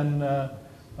than 10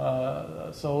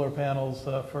 solar panels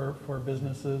for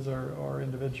businesses or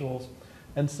individuals.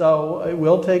 And so it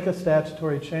will take a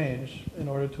statutory change in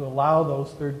order to allow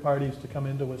those third parties to come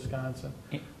into Wisconsin.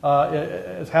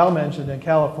 As Hal mentioned, in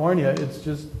California, it's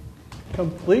just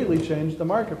completely changed the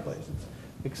marketplace. It's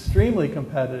extremely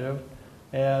competitive,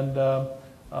 and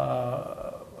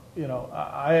I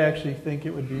actually think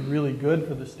it would be really good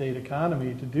for the state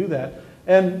economy to do that.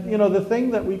 And the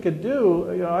thing that we could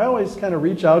do, I always kind of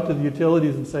reach out to the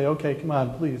utilities and say, okay, come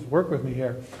on, please work with me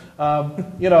here.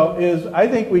 Is I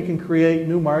think we can create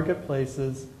new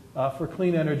marketplaces for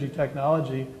clean energy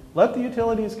technology let the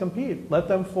utilities compete. Let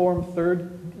them form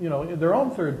their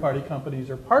own third-party companies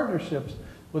or partnerships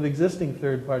with existing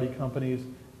third-party companies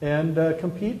and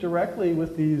compete directly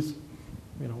with these,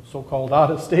 so-called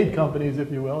out-of-state companies,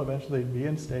 if you will. Eventually they'd be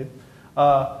in-state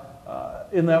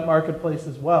in that marketplace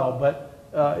as well. But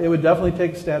it would definitely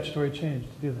take statutory change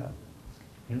to do that.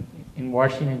 In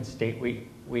Washington State,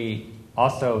 we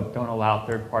also don't allow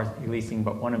third-party leasing,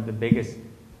 but some of the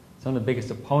biggest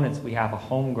opponents, we have a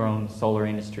homegrown solar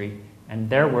industry, and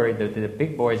they're worried that the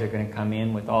big boys are going to come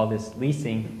in with all this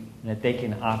leasing and that they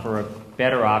can offer a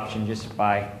better option just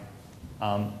by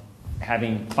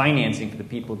having financing for the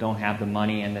people who don't have the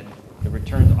money, and that the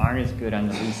returns aren't as good on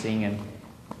the leasing, and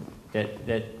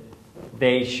that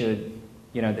they should,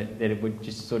 that it would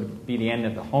just sort of be the end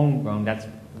of the homegrown. That's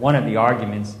one of the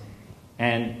arguments.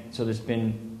 And so there's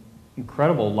been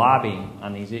incredible lobbying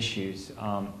on these issues.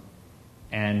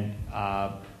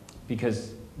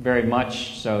 Because very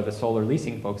much so the solar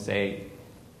leasing folks say,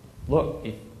 look,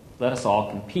 let us all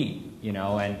compete,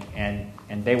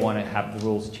 and they want to have the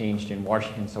rules changed in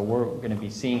Washington. So we're going to be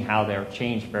seeing how they're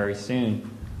changed very soon.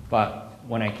 But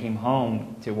when I came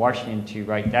home to Washington to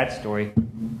write that story,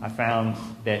 I found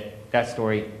that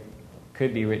story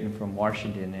could be written from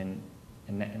Washington, and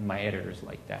my editors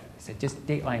like that. I said, just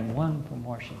Dateline 1 from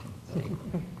Washington State.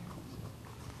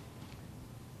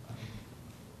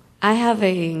 I have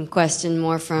a question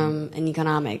more from an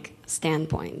economic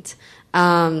standpoint.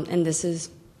 And this is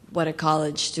what a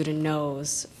college student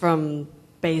knows from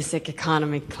basic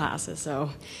economic classes. So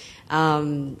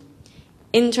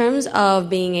in terms of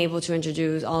being able to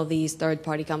introduce all these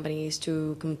third-party companies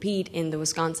to compete in the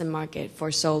Wisconsin market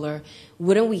for solar,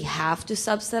 wouldn't we have to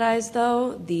subsidize,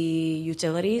 though, the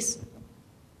utilities?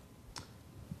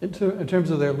 In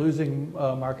terms of their losing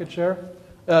market share?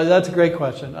 That's a great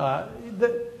question.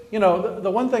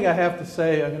 The one thing I have to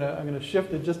say, I'm going to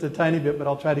shift it just a tiny bit, but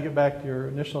I'll try to get back to your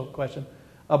initial question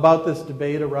about this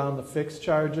debate around the fixed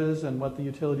charges and what the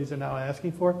utilities are now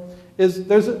asking for, is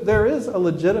there is a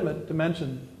legitimate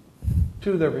dimension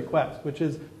to their request, which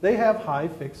is they have high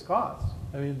fixed costs.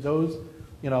 I mean, those,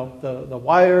 the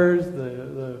wires,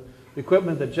 the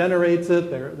equipment that generates it,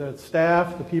 their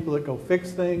staff, the people that go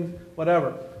fix things,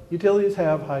 whatever. Utilities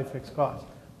have high fixed costs.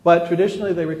 But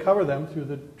traditionally, they recover them through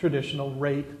the traditional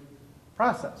rate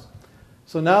process.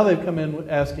 So now they've come in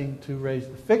asking to raise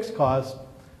the fixed costs,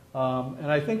 and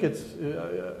I think this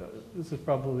is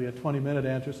probably a 20-minute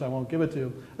answer, so I won't give it to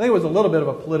you. I think it was a little bit of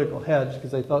a political hedge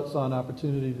because they saw an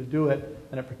opportunity to do it,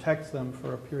 and it protects them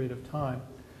for a period of time.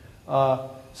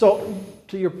 So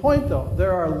to your point, though,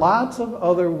 there are lots of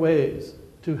other ways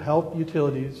to help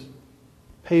utilities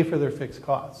pay for their fixed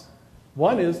costs.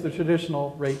 One is the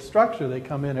traditional rate structure. They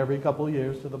come in every couple of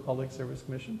years to the Public Service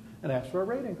Commission and ask for a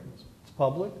rate increase. It's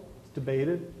public, it's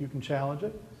debated, you can challenge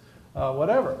it,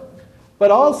 whatever. But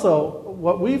also,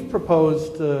 what we've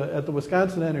proposed at the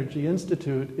Wisconsin Energy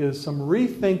Institute is some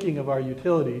rethinking of our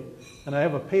utility. And I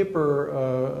have a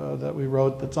paper that we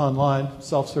wrote that's online,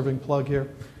 self-serving plug here.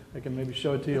 I can maybe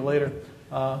show it to you later.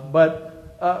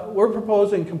 But we're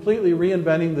proposing completely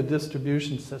reinventing the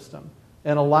distribution system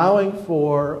and allowing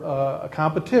for a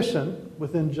competition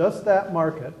within just that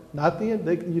market. Not the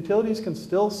utilities can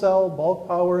still sell bulk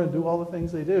power and do all the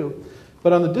things they do,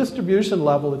 but on the distribution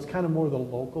level, it's kind of more the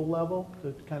local level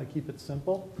to kind of keep it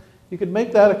simple. You could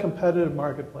make that a competitive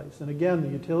marketplace, and again, the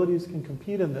utilities can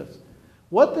compete in this.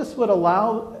 What this would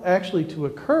allow actually to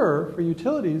occur for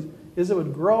utilities is it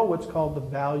would grow what's called the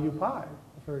value pie.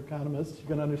 For economists, you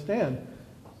can understand.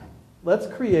 Let's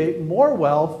create more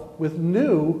wealth with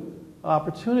new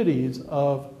opportunities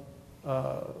of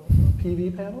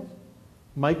PV panels,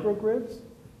 microgrids,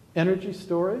 energy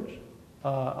storage,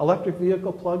 electric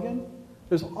vehicle plug-in.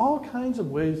 There's all kinds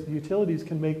of ways the utilities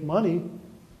can make money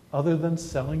other than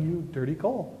selling you dirty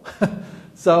coal.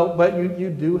 But you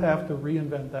do have to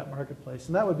reinvent that marketplace.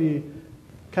 And that would be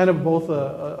kind of both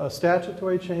a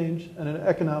statutory change and an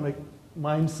economic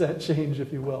mindset change,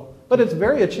 if you will. But it's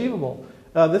very achievable.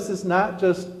 This is not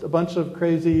just a bunch of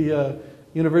crazy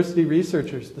university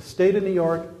researchers. The state of New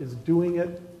York is doing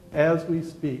it as we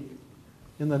speak.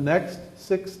 In the next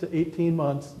 6 to 18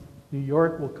 months, New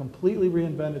York will completely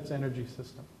reinvent its energy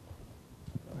system.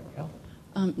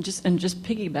 Just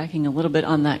piggybacking a little bit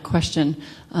on that question,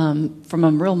 from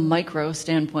a real micro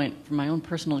standpoint, from my own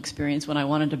personal experience, when I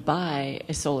wanted to buy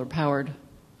a solar-powered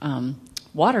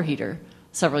water heater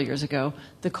several years ago,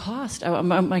 the cost,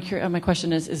 my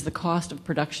question is the cost of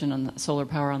production on solar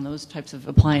power on those types of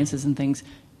appliances and things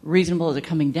reasonable? Is it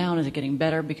coming down? Is it getting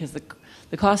better? Because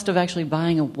the cost of actually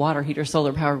buying a water heater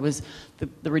solar powered was,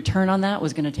 the return on that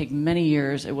was going to take many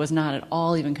years. It was not at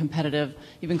all even competitive,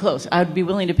 even close. I would be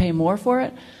willing to pay more for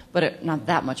it, but not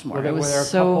that much more. It was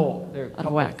so out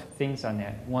of whack. Things on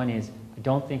that. One is, I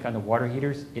don't think on the water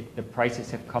heaters, the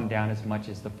prices have come down as much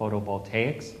as the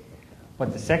photovoltaics.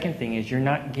 But the second thing is, you're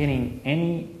not getting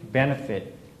any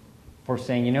benefit for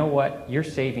saying, you know what, you're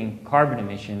saving carbon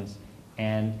emissions,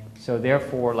 and so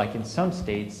therefore, like in some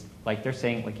states, like they're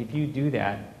saying, like if you do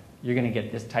that, you're going to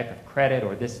get this type of credit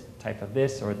or this type of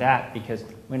this or that, because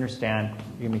we understand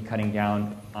you're going to be cutting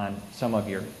down on some of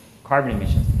your carbon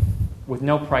emissions. With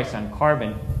no price on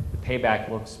carbon, the payback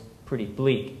looks pretty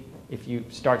bleak. If you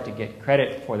start to get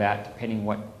credit for that, depending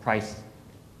what price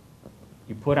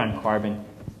you put on carbon,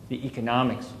 the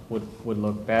economics would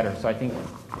look better. So I think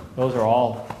those are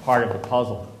all part of the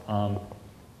puzzle.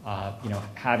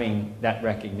 Having that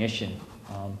recognition,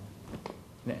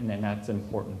 and then that's an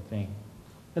important thing.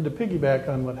 And to piggyback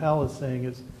on what Hal is saying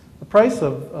is the price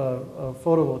of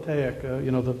photovoltaic,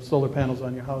 the solar panels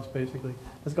on your house basically,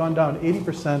 has gone down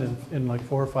 80% in like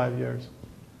 4 or 5 years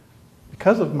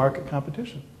because of market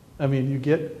competition. I mean, you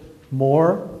get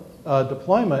more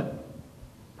deployment,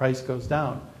 price goes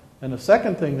down. And the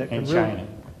second thing that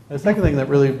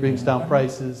really brings down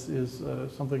price is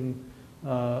something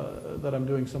that I'm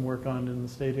doing some work on in the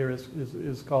state here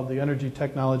is called the Energy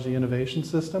Technology Innovation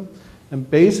System. And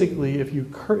basically, if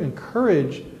you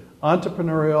encourage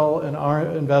entrepreneurial and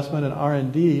investment in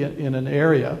R&D in an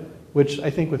area, which I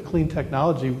think with clean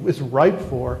technology is ripe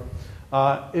for,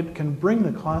 it can bring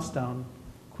the cost down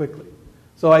quickly.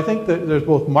 So I think that there's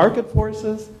both market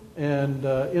forces and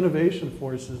innovation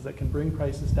forces that can bring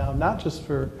prices down, not just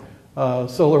for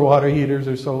solar water heaters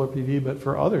or solar PV, but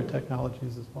for other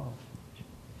technologies as well.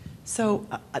 So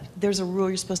there's a rule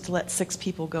you're supposed to let 6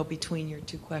 people go between your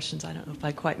 2 questions. I don't know if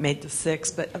I quite made the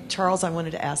 6, but Charles, I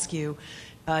wanted to ask you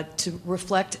to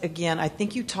reflect again. I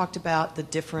think you talked about the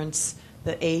difference,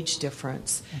 the age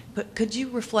difference, but could you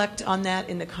reflect on that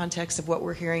in the context of what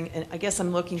we're hearing? And I guess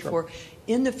I'm looking for,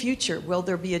 in the future, will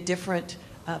there be a different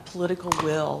political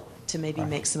will to maybe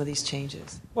make some of these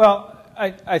changes? Well,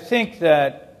 I think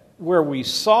that where we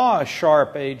saw a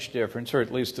sharp age difference, or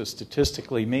at least a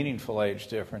statistically meaningful age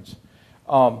difference,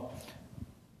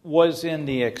 was in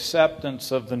the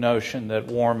acceptance of the notion that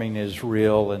warming is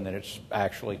real and that it's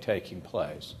actually taking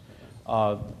place.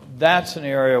 That's an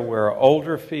area where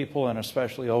older people, and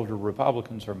especially older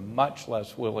Republicans, are much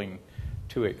less willing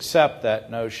to accept that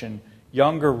notion.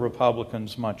 Younger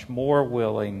Republicans, much more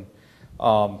willing.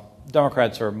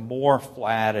 Democrats are more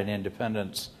flat, and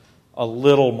independents a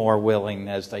little more willing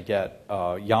as they get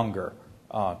younger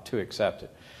to accept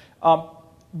it.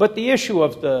 But the issue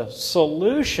of the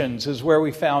solutions is where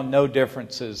we found no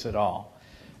differences at all.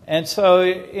 And so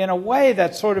in a way,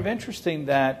 that's sort of interesting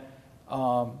that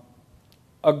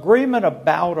agreement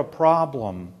about a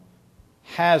problem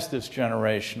has this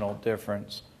generational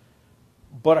difference,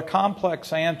 but a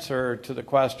complex answer to the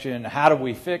question, how do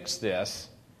we fix this,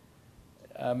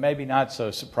 maybe not so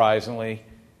surprisingly,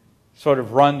 sort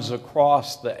of runs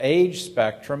across the age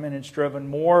spectrum, and it's driven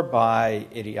more by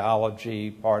ideology,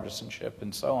 partisanship,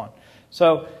 and so on.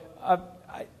 So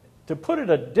to put it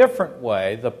a different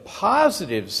way, the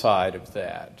positive side of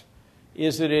that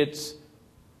is that it's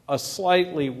a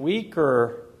slightly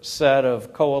weaker set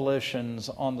of coalitions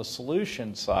on the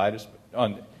solution side,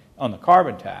 on the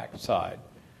carbon tax side,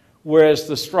 whereas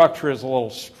the structure is a little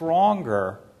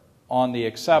stronger on the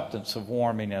acceptance of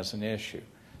warming as an issue.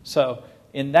 So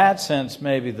in that sense,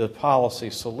 maybe the policy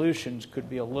solutions could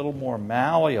be a little more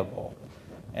malleable.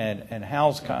 And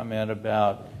Hal's comment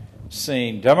about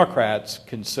seeing Democrats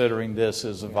considering this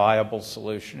as a viable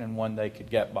solution and one they could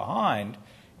get behind,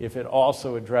 if it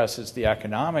also addresses the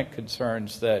economic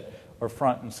concerns that are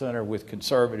front and center with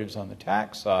conservatives on the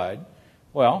tax side,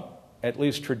 well, at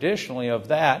least traditionally of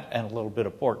that and a little bit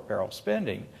of pork barrel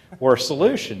spending were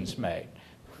solutions made.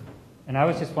 And I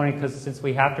was just wondering, because since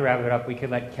we have to wrap it up, we could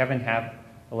let Kevin have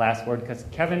the last word, because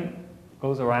Kevin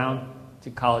goes around to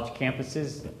college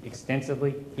campuses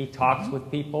extensively. He talks with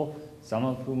people, some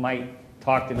of whom might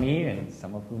talk to me and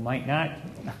some of whom might not.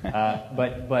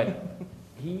 But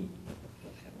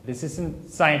this isn't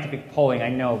scientific polling, I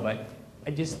know, but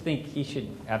I just think he should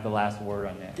have the last word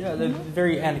on that. Yeah,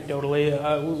 very anecdotally,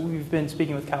 we've been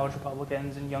speaking with college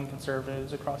Republicans and young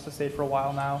conservatives across the state for a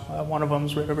while now. One of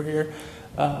them's right over here,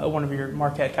 one of your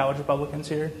Marquette college Republicans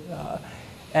here.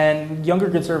 And younger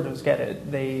conservatives get it.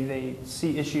 They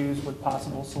see issues with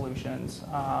possible solutions,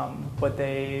 but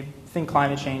they think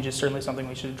climate change is certainly something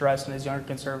we should address. And as younger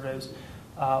conservatives,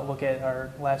 look at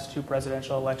our last 2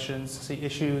 presidential elections, see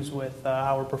issues with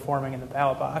how we're performing in the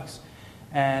ballot box.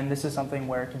 And this is something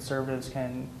where conservatives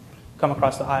can come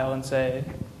across the aisle and say,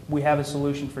 we have a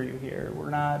solution for you here. We're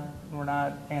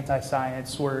not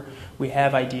anti-science. We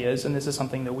have ideas, and this is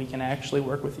something that we can actually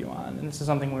work with you on. And this is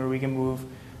something where we can move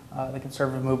the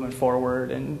conservative movement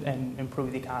forward and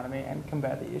improve the economy and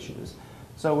combat the issues.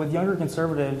 So with younger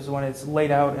conservatives, when it's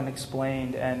laid out and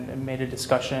explained and made a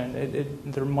discussion,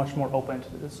 they're much more open to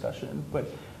the discussion. But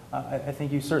I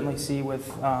think you certainly see with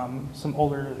some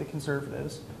older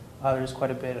conservatives, there's quite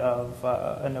a bit of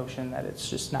a notion that it's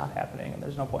just not happening and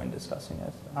there's no point in discussing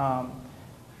it.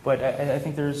 But I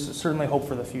think there's certainly hope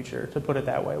for the future, to put it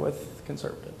that way, with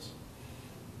conservatives.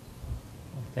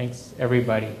 Thanks,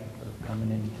 everybody, for coming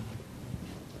in.